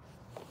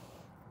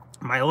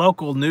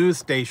local news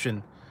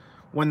station,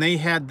 when they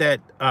had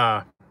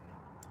that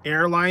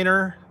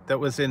airliner that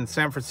was in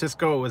San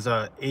Francisco, it was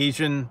a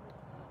Asian,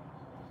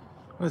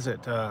 what is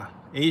it,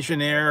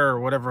 Asian Air or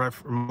whatever,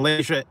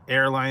 Malaysia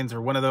Airlines or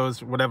one of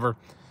those, whatever.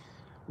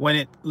 When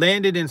it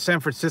landed in San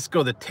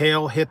Francisco, the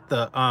tail hit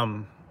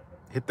the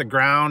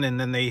ground, and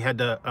then they had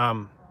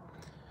to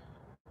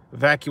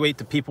evacuate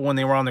the people when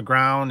they were on the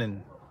ground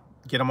and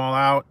get them all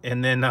out.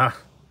 And then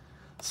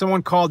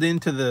someone called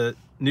into the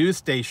news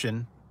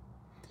station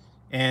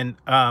and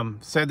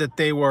said that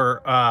they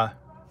were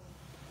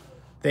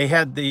they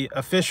had the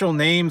official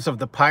names of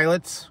the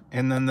pilots,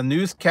 and then the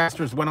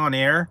newscasters went on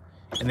air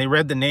and they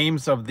read the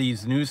names of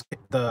these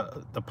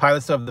the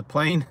pilots of the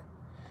plane,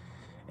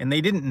 and they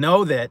didn't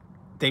know that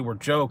they were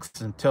jokes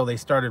until they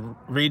started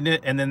reading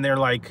it. And then they're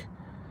like,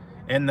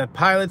 and the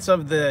pilots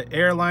of the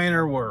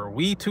airliner were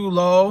Wee Tu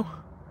Lo,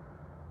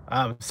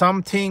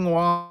 Sam Ting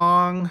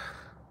Wong,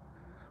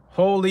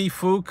 Holy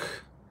Fook,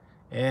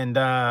 and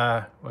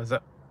was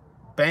it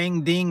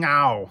Bang Ding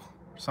Ao,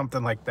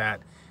 something like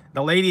that.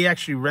 The lady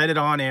actually read it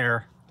on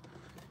air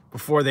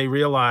before they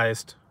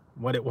realized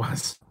what it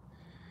was.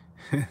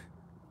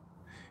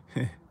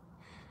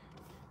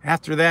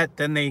 After that,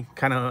 then they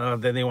kind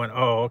of then they went,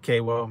 oh,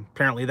 okay, well,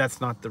 apparently that's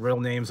not the real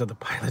names of the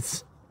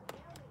pilots.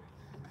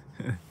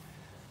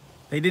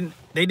 They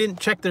didn't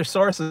check their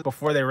sources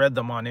before they read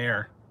them on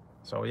air.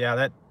 So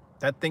yeah,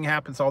 that thing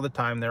happens all the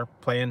time. They're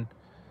playing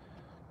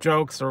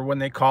jokes, or when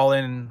they call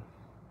in,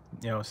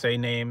 say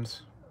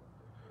names.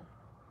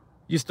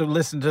 Used to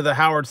listen to the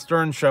Howard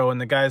Stern show,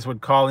 and the guys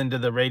would call into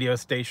the radio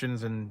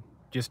stations and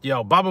just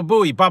yell, "Baba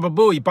Booey, Baba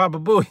Booey, Baba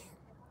Booey."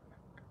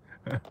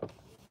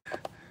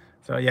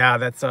 So yeah,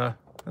 that's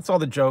all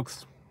the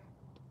jokes.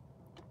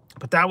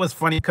 But that was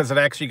funny because it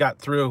actually got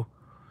through,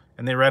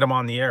 and they read them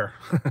on the air.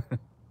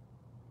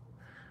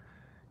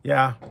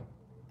 Yeah.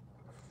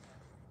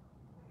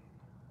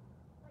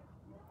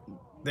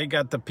 They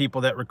got the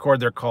people that record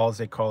their calls,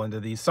 they call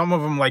into these. Some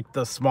of them, like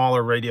the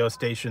smaller radio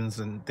stations,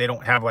 and they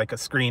don't have like a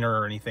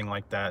screener or anything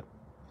like that.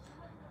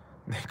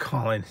 They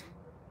call in,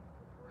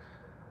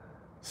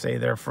 say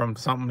they're from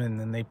something,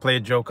 and then they play a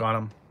joke on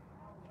them.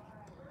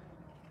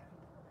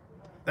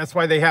 That's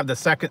why they have the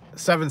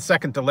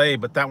 7-second delay,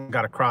 but that one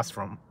got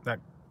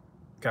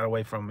got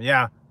away from them.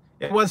 Yeah,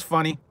 it was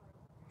funny.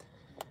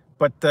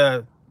 But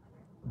then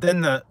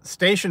the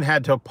station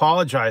had to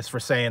apologize for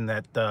saying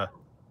that,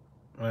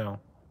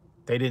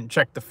 they didn't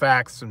check the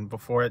facts and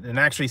before it. And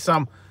actually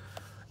some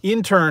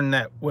intern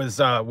that was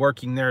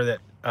working there,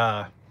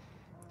 that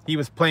he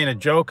was playing a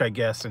joke, I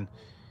guess, and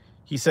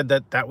he said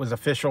that that was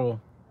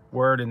official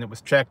word and it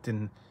was checked,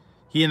 and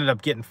he ended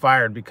up getting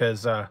fired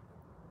because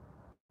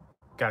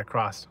got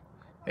across.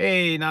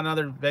 Hey, not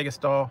another Vegas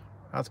doll.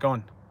 How's it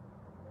going?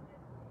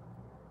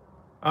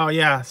 Oh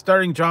yeah,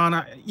 Starting John.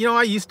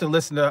 I used to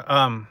listen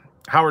to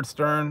Howard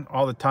Stern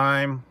all the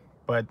time,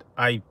 but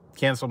I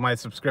canceled my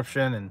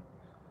subscription, and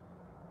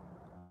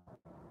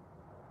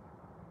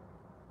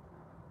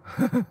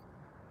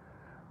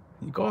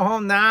you go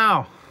home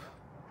now.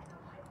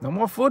 No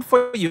more food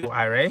for you,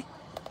 Ira.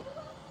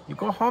 You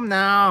go home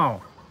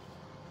now.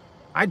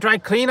 I dry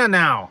cleaner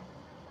now.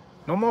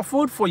 No more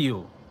food for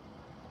you.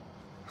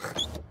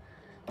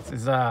 This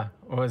is what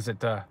was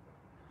it?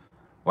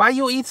 Why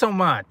you eat so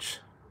much?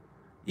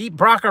 Eat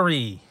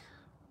broccoli.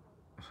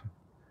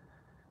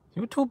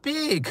 You're too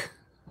big.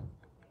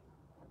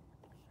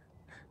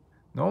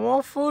 No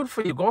more food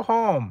for you. Go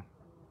home.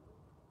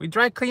 We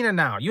dry cleaner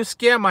now. You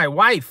scare my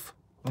wife.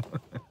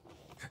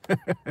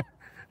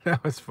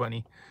 That was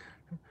funny.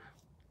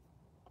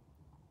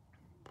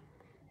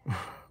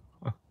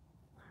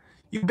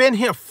 You've been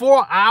here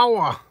 4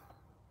 hours.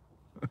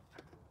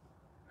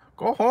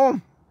 Go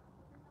home.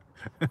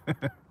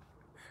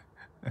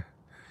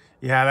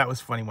 Yeah, that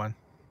was a funny one.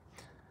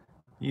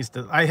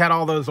 I had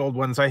all those old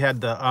ones. I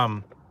had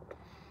the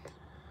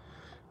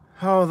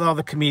all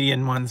the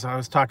comedian ones I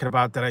was talking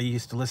about that I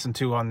used to listen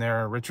to on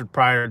there. Richard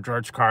Pryor,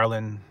 George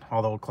Carlin,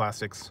 all the old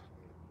classics.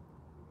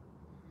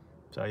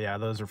 So yeah,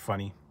 those are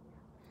funny.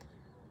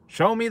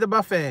 Show me the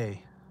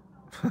buffet.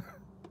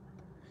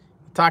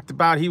 Talked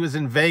about he was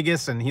in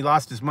Vegas and he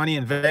lost his money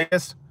in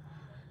Vegas,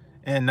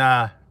 and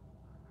that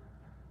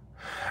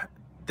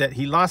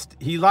he lost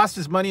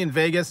his money in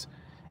Vegas,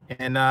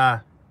 and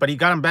but he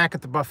got him back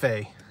at the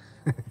buffet.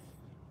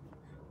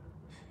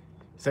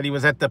 Said he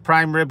was at the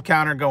prime rib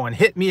counter going,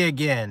 "Hit me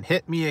again,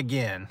 hit me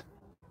again."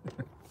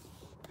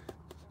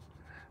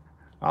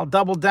 I'll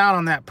double down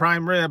on that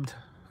prime ribbed.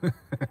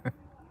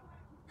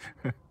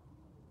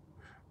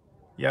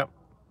 Yep.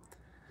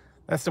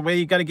 That's the way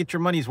you got to get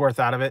your money's worth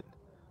out of it.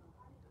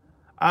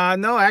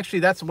 No, actually,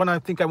 that's one I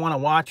think I want to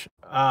watch.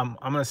 I'm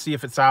going to see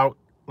if it's out.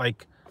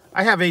 Like,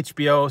 I have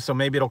HBO, so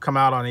maybe it'll come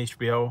out on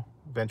HBO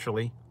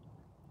eventually.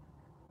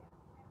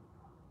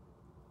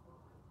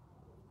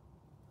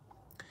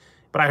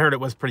 But I heard it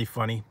was pretty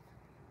funny.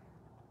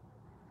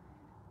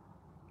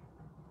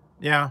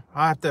 Yeah,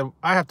 I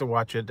have to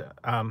watch it.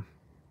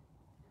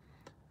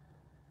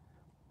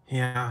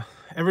 Yeah,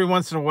 every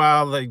once in a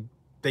while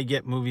they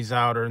get movies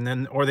out,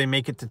 or they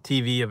make it to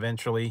TV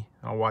eventually.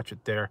 I'll watch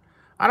it there.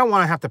 I don't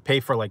want to have to pay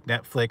for like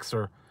Netflix,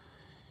 or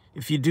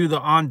if you do the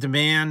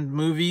on-demand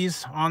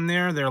movies on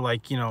there, they're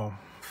like,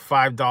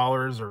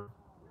 $5 or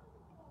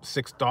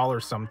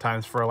 $6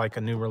 sometimes for like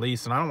a new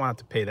release, and I don't want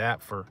to pay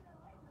that for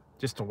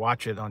just to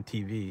watch it on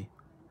TV.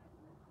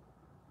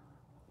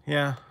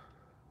 Yeah.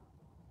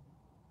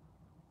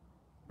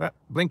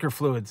 Blinker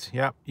fluids.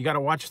 Yep, you got to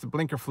watch the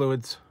blinker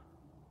fluids.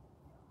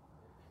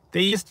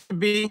 They used to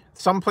be,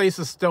 some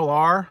places still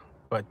are,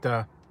 but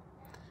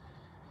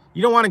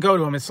you don't want to go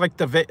to them. It's like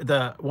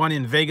the one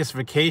in Vegas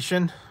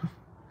Vacation,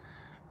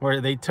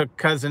 where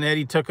Cousin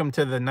Eddie took him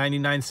to the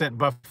 99-cent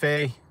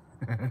buffet.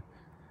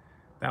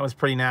 That was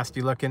pretty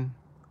nasty looking.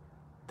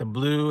 The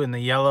blue and the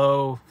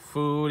yellow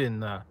food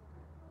and the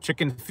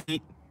chicken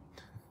feet.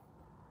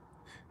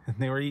 And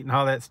they were eating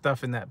all that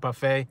stuff in that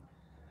buffet.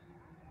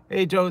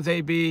 Hey, Joe's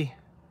AB.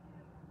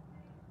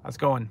 How's it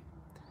going?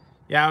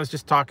 Yeah, I was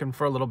just talking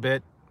for a little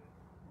bit.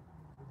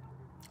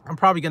 I'm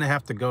probably going to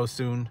have to go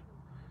soon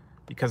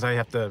because I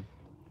have to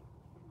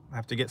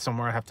get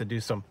somewhere. I have to do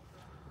some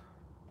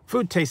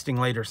food tasting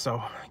later, so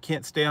I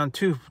can't stay on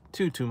too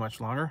much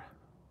longer.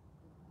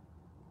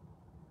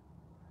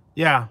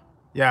 Yeah,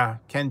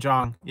 Ken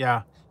Jeong.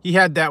 Yeah, he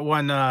had that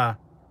one. What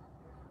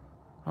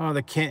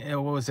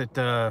was it?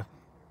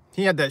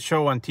 He had that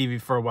show on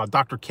TV for a while.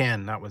 Dr.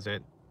 Ken, that was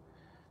it.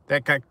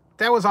 That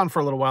that was on for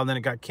a little while, then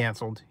it got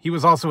canceled. He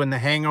was also in The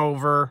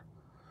Hangover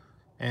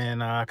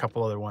and a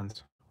couple other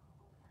ones.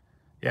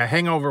 Yeah,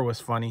 Hangover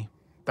was funny.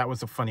 That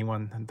was a funny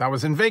one. That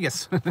was in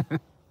Vegas.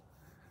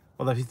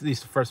 Well, at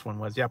least the first one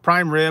was. Yeah,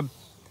 Prime Rib.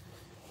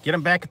 Get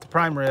him back at the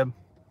Prime Rib.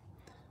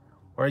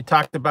 Or he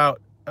talked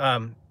about,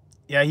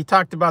 yeah, he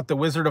talked about the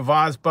Wizard of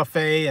Oz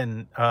buffet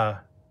and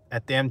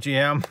at the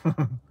MGM.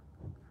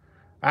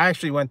 I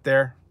actually went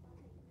there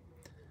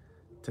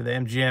to the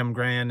MGM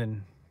Grand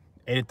and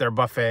ate at their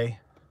buffet.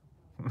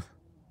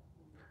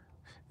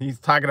 He's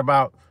talking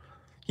about,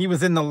 he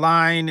was in the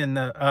line and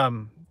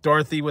the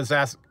Dorothy was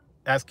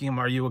asking him,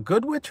 are you a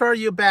good witch or are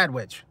you a bad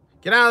witch?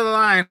 Get out of the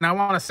line, I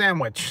want a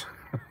sandwich.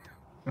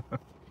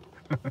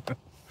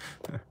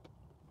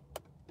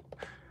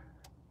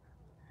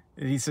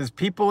 He says,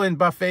 people in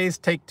buffets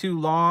take too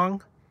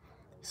long.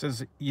 He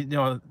says, you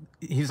know,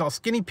 he's all,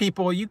 skinny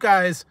people, you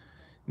guys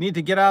need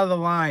to get out of the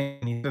line.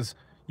 He says,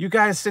 you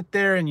guys sit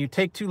there and you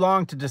take too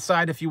long to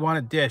decide if you want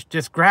a dish.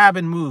 Just grab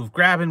and move,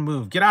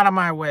 get out of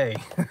my way.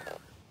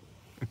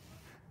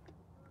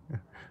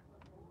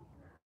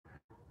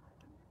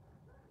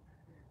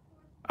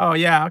 Oh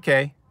yeah,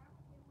 okay.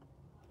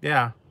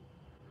 Yeah.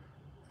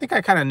 I think I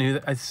kind of knew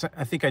that.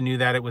 I think I knew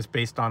that it was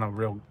based on a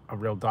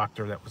real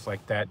doctor that was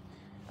like that.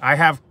 I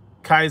have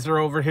Kaiser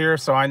over here,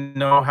 so I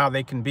know how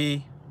they can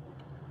be.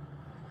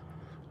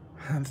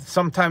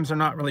 Sometimes they're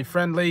not really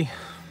friendly.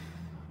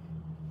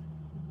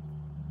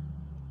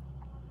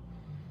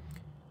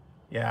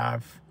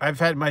 Yeah, I've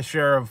had my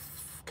share of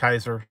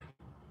Kaiser.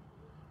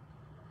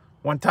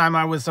 One time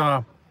I was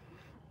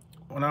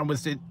when I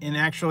was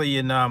actually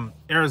in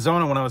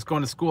Arizona, when I was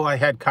going to school, I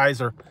had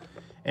Kaiser,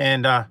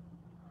 and oh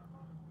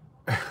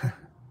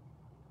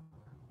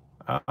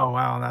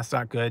wow, that's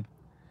not good.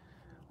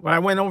 When I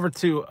went over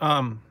to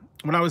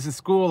when I was in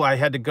school, I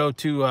had to go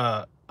to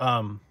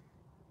I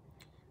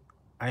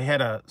had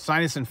a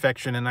sinus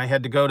infection, and I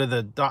had to go to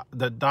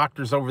the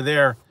doctors over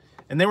there,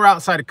 and they were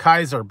outside of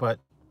Kaiser, but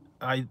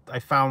I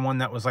found one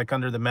that was like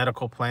under the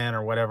medical plan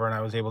or whatever, and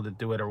I was able to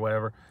do it or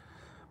whatever.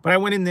 But I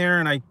went in there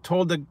and I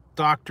told the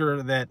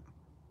doctor that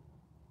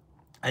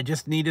I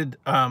just needed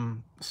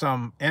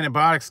some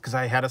antibiotics because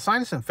I had a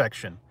sinus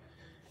infection.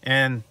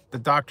 And the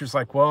doctor's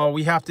like, well,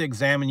 we have to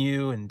examine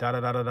you and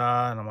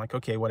da-da-da-da-da. And I'm like,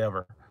 okay,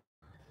 whatever.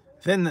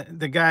 Then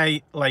the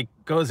guy like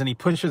goes and he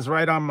pushes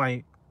right on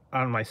my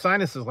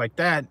sinuses like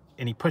that.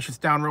 And he pushes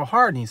down real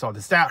hard. And he's all,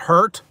 does that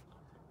hurt?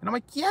 And I'm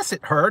like, yes,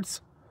 it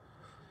hurts.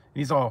 And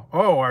he's all,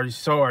 oh, are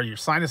your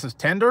sinuses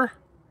tender?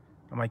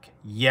 I'm like,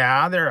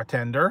 yeah, they're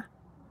tender.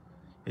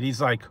 And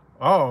he's like,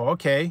 oh,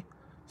 okay.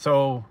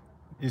 So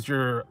is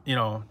your, you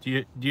know,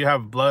 do you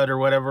have blood or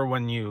whatever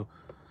when you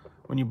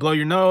blow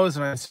your nose?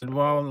 And I said,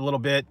 well, a little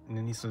bit. And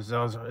then he says,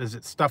 oh, is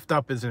it stuffed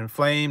up? Is it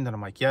inflamed? And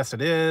I'm like, yes,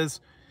 it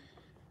is.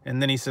 And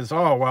then he says,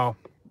 oh, well,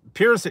 it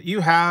appears that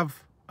you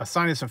have a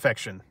sinus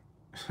infection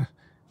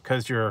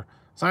because your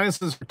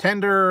sinuses are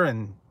tender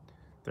and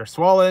they're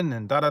swollen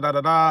and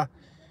da-da-da-da-da.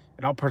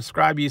 And I'll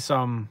prescribe you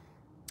some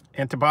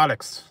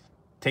antibiotics.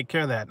 Take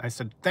care of that. And I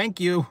said,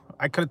 thank you.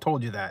 I could have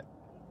told you that.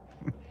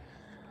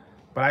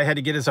 But I had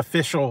to get his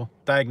official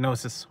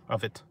diagnosis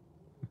of it.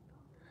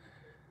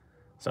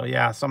 So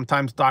yeah,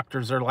 sometimes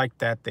doctors are like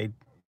that. They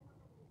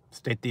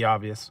state the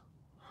obvious.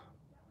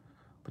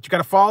 But you got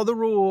to follow the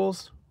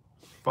rules.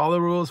 Follow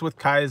the rules with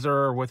Kaiser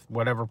or with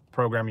whatever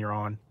program you're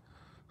on.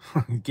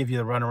 Give you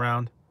the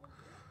runaround.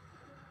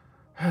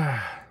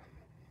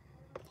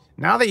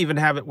 Now they even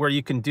have it where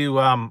you can do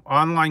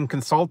online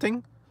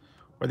consulting,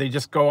 where they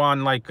just go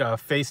on like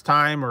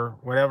FaceTime or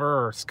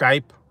whatever, or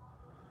Skype,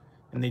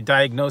 and they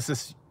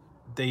diagnose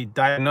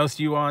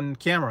you on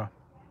camera.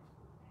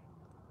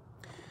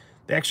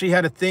 They actually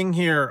had a thing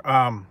here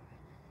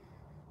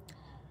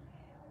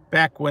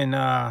back when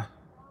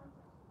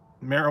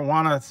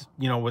marijuana,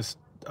 you know, was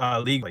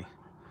legally.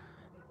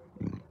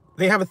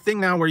 They have a thing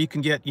now where you can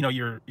get, you know,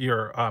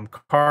 your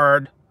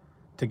card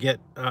to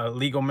get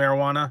legal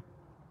marijuana.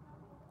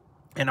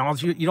 And all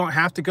you don't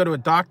have to go to a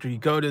doctor. You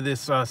go to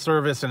this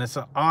service, and it's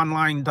an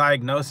online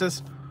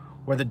diagnosis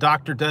where the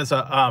doctor does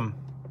a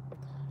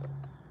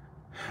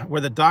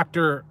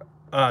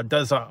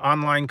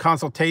online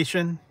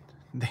consultation.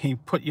 They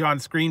put you on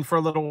screen for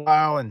a little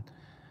while, and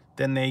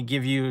then they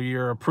give you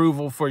your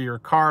approval for your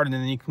card, and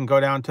then you can go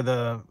down to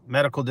the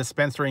medical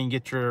dispensary and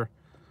get your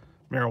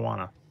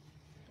marijuana.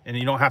 And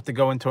you don't have to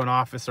go into an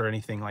office or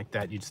anything like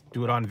that. You just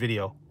do it on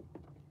video.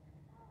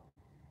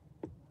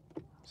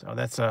 So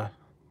that's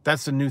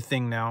a new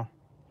thing now.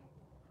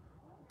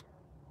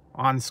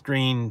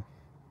 On-screen,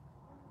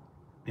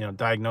 you know,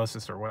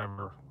 diagnosis or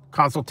whatever.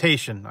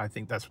 Consultation, I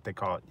think that's what they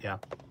call it, yeah.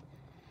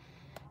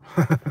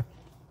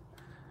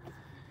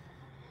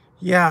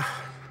 Yeah.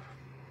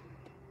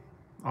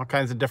 All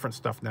kinds of different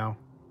stuff now.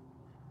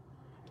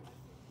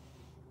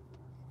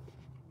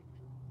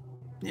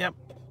 Yep.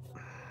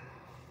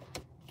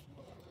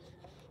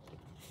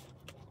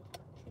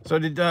 So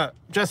did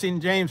Jesse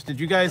and James, did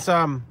you guys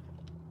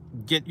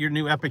get your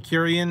new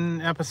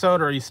Epicurean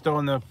episode, or are you still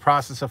in the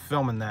process of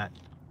filming that?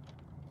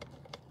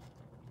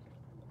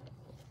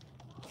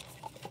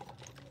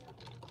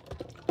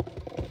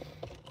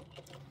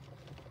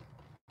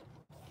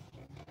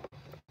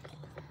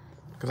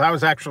 because I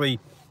was actually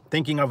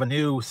thinking of a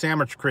new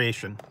sandwich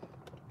creation,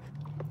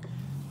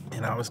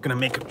 and I was going to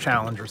make a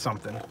challenge or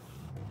something.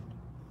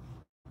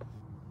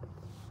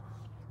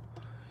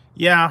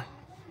 Yeah,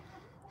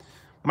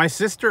 my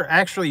sister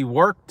actually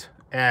worked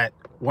at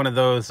one of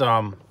those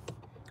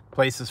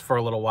places for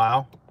a little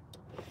while,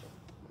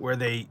 where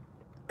they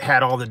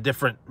had all the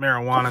different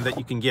marijuana that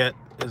you can get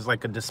as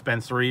like a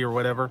dispensary or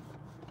whatever.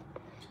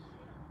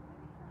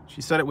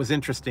 She said it was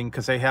interesting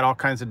because they had all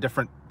kinds of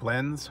different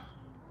blends.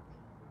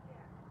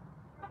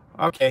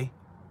 Okay.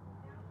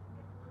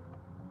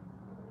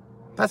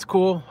 That's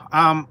cool.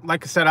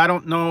 Like I said, I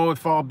don't know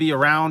if I'll be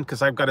around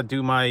because I've got to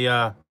do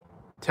my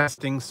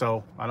testing,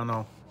 so I don't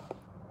know.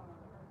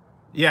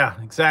 Yeah,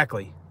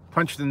 exactly.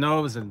 Punch the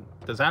nose, and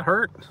does that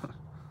hurt?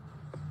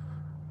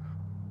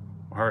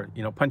 Or,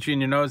 you know, punch you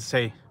in your nose and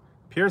say,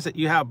 appears that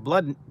you have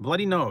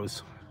bloody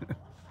nose.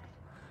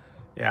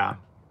 Yeah.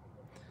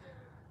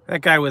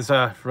 That guy was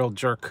a real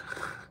jerk.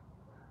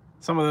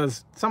 Some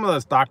of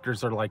those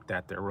doctors are like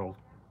that. They're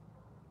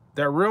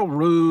real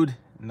rude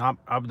and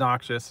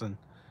obnoxious and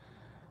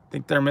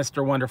think they're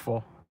Mr.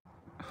 Wonderful.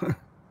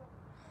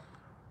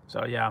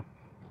 So yeah.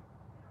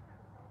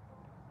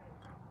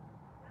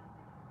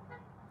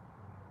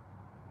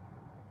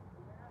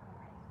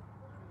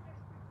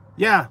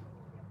 Yeah,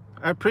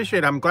 I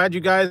appreciate it. I'm glad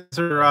you guys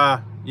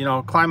are you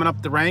know, climbing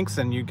up the ranks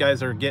and you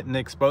guys are getting the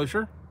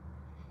exposure.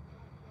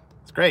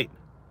 It's great.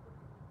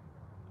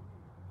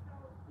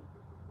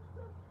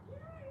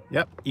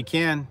 Yep, you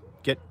can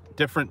get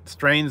different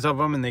strains of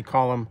them and they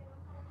call them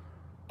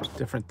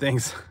different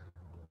things.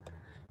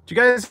 Did you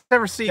guys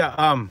ever see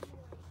a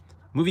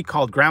movie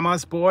called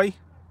Grandma's Boy?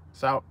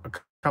 It's out a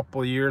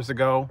couple of years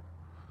ago.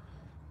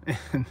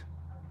 And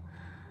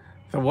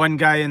the one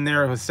guy in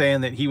there was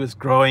saying that he was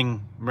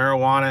growing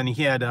marijuana and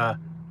he had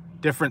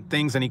different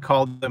things and he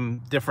called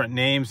them different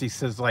names. He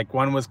says like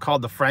one was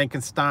called the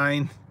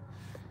Frankenstein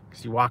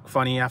because you walk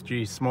funny after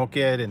you smoke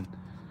it, and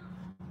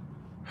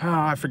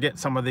I forget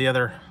some of the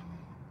other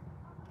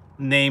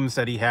names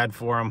that he had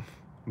for him.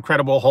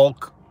 Incredible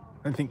Hulk,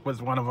 I think,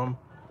 was one of them.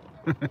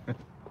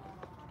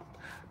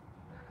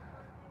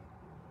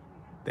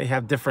 They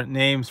have different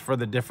names for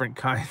the different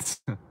kinds.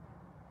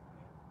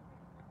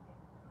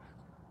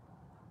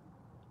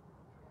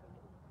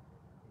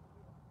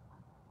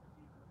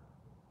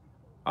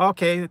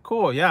 Okay,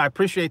 cool. Yeah, I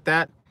appreciate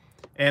that.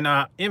 And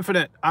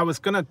Infinite, I was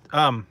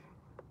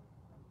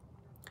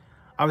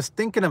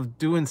thinking of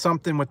doing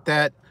something with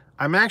that.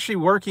 I'm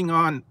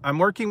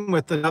working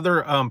with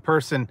another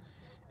person,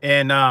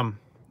 and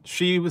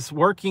she was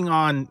working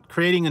on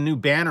creating a new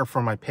banner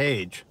for my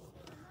page.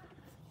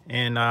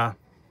 And I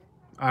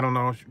don't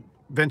know,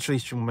 eventually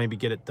she'll maybe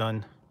get it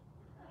done.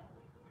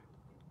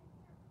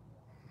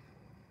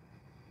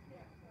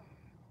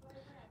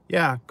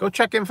 Yeah, go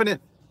check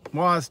Infinite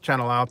Waz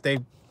channel out. They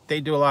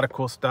do a lot of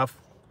cool stuff.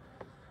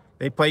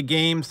 They play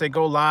games, they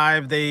go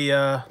live, they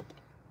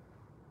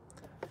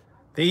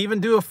even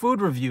do a food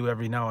review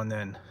every now and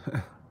then.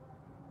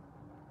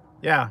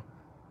 Yeah.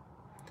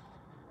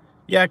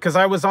 Yeah, because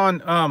I was on,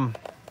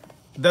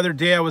 the other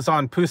day I was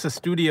on Pusa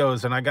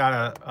Studios and I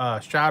got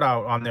a shout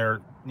out on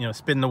their, you know,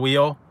 Spin the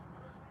Wheel.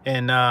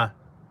 And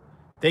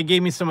they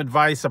gave me some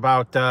advice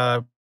about,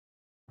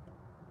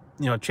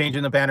 you know,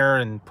 changing the banner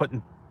and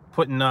putting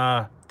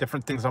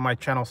different things on my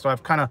channel. So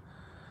I've kind of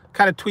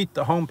tweaked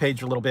the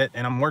homepage a little bit,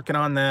 and I'm working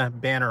on the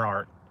banner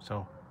art.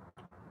 So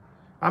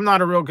I'm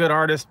not a real good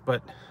artist,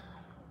 but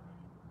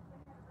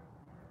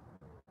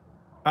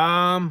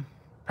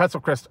Pretzel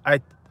Crisp,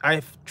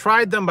 I've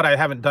tried them, but I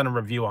haven't done a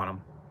review on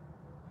them.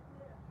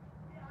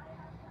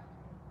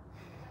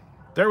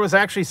 There was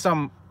actually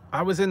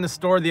I was in the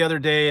store the other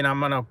day, and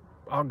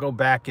I'll go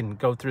back and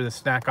go through the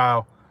snack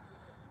aisle.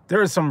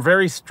 There are some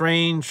very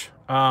strange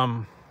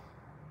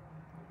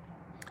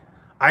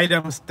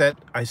items that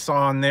I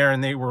saw on there,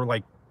 and they were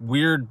like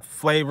weird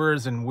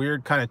flavors and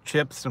weird kind of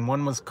chips. And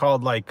one was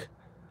called like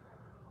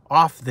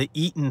Off the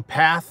Eaten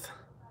Path,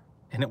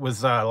 and it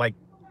was like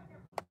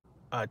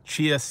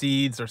chia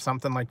seeds or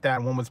something like that.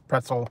 And one was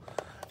pretzel.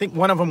 I think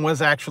one of them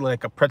was actually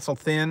like a pretzel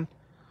thin,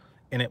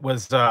 and it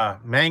was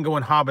mango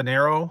and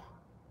habanero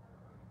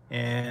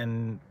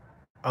and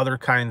other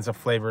kinds of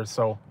flavors.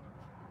 So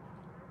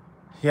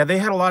yeah, they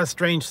had a lot of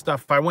strange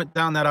stuff. I went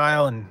down that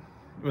aisle and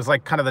it was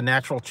like kind of the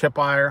natural chip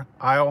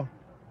aisle.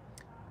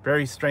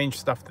 Very strange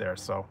stuff there.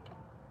 So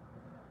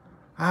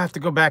I have to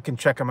go back and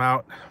check them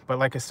out. But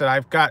like I said,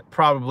 I've got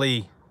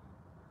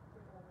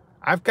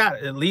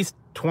at least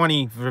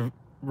 20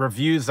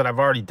 reviews that I've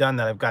already done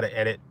that I've got to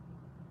edit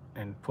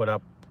and put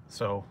up.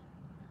 So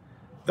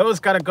those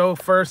got to go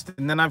first.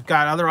 And then I've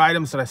got other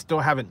items that I still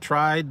haven't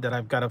tried that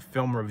I've got to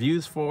film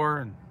reviews for.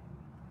 And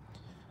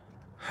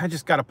I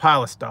just got a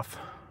pile of stuff.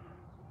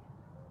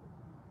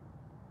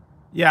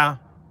 Yeah,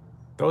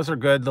 those are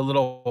good. The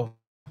little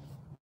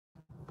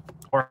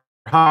or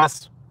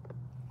Haas.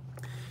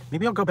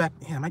 Maybe I'll go back.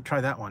 Yeah, I might try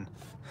that one.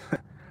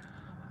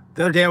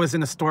 The other day I was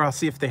in the store. I'll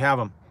see if they have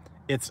them.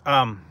 It's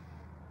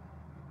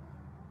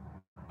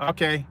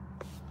okay.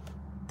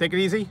 Take it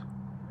easy.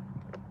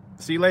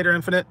 See you later,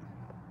 Infinite.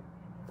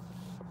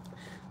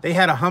 They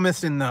had a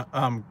hummus in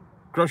the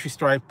grocery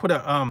store. I put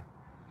a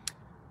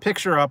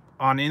picture up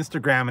on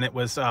Instagram, and it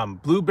was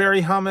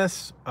blueberry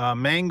hummus,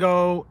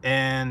 mango,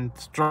 and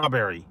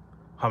strawberry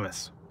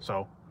hummus.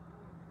 So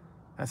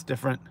that's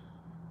different.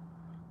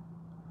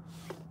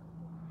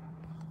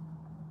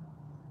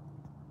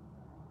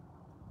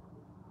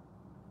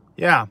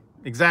 Yeah,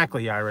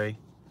 exactly, Ira.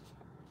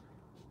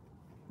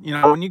 You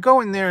know, when you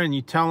go in there and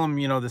you tell them,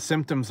 you know, the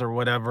symptoms or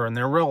whatever, and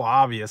they're real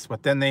obvious,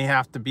 but then they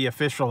have to be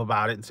official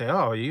about it and say,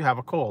 oh, you have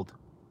a cold.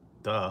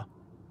 Duh.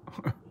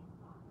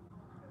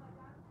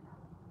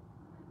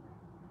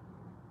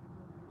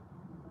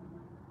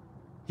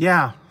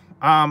 Yeah.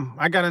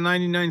 I got a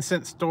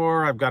 99-cent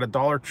store. I've got a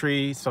Dollar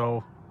Tree.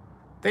 So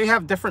they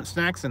have different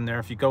snacks in there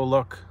if you go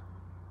look.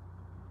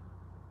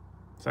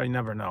 So you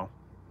never know.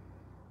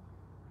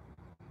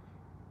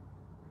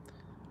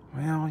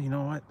 Well, you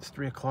know what? It's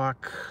 3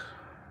 o'clock.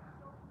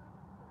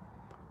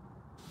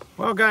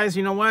 Well, guys,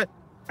 you know what?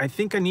 I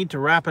think I need to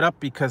wrap it up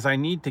because I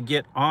need to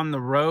get on the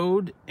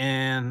road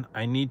and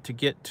I need to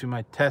get to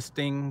my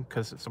testing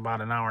because it's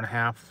about an hour and a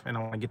half and I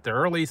want to get there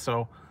early.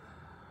 So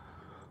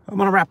I'm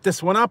going to wrap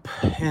this one up,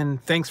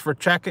 and thanks for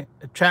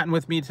chatting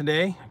with me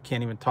today. I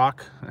can't even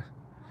talk.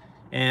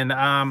 And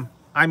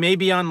I may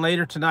be on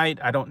later tonight.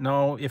 I don't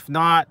know. If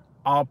not,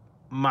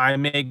 I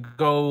may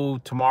go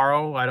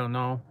tomorrow. I don't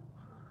know.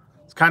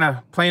 It's kind of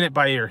playing it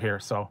by ear here.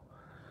 So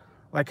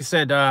like I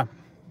said,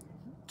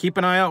 keep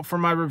an eye out for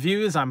my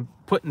reviews. I'm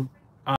putting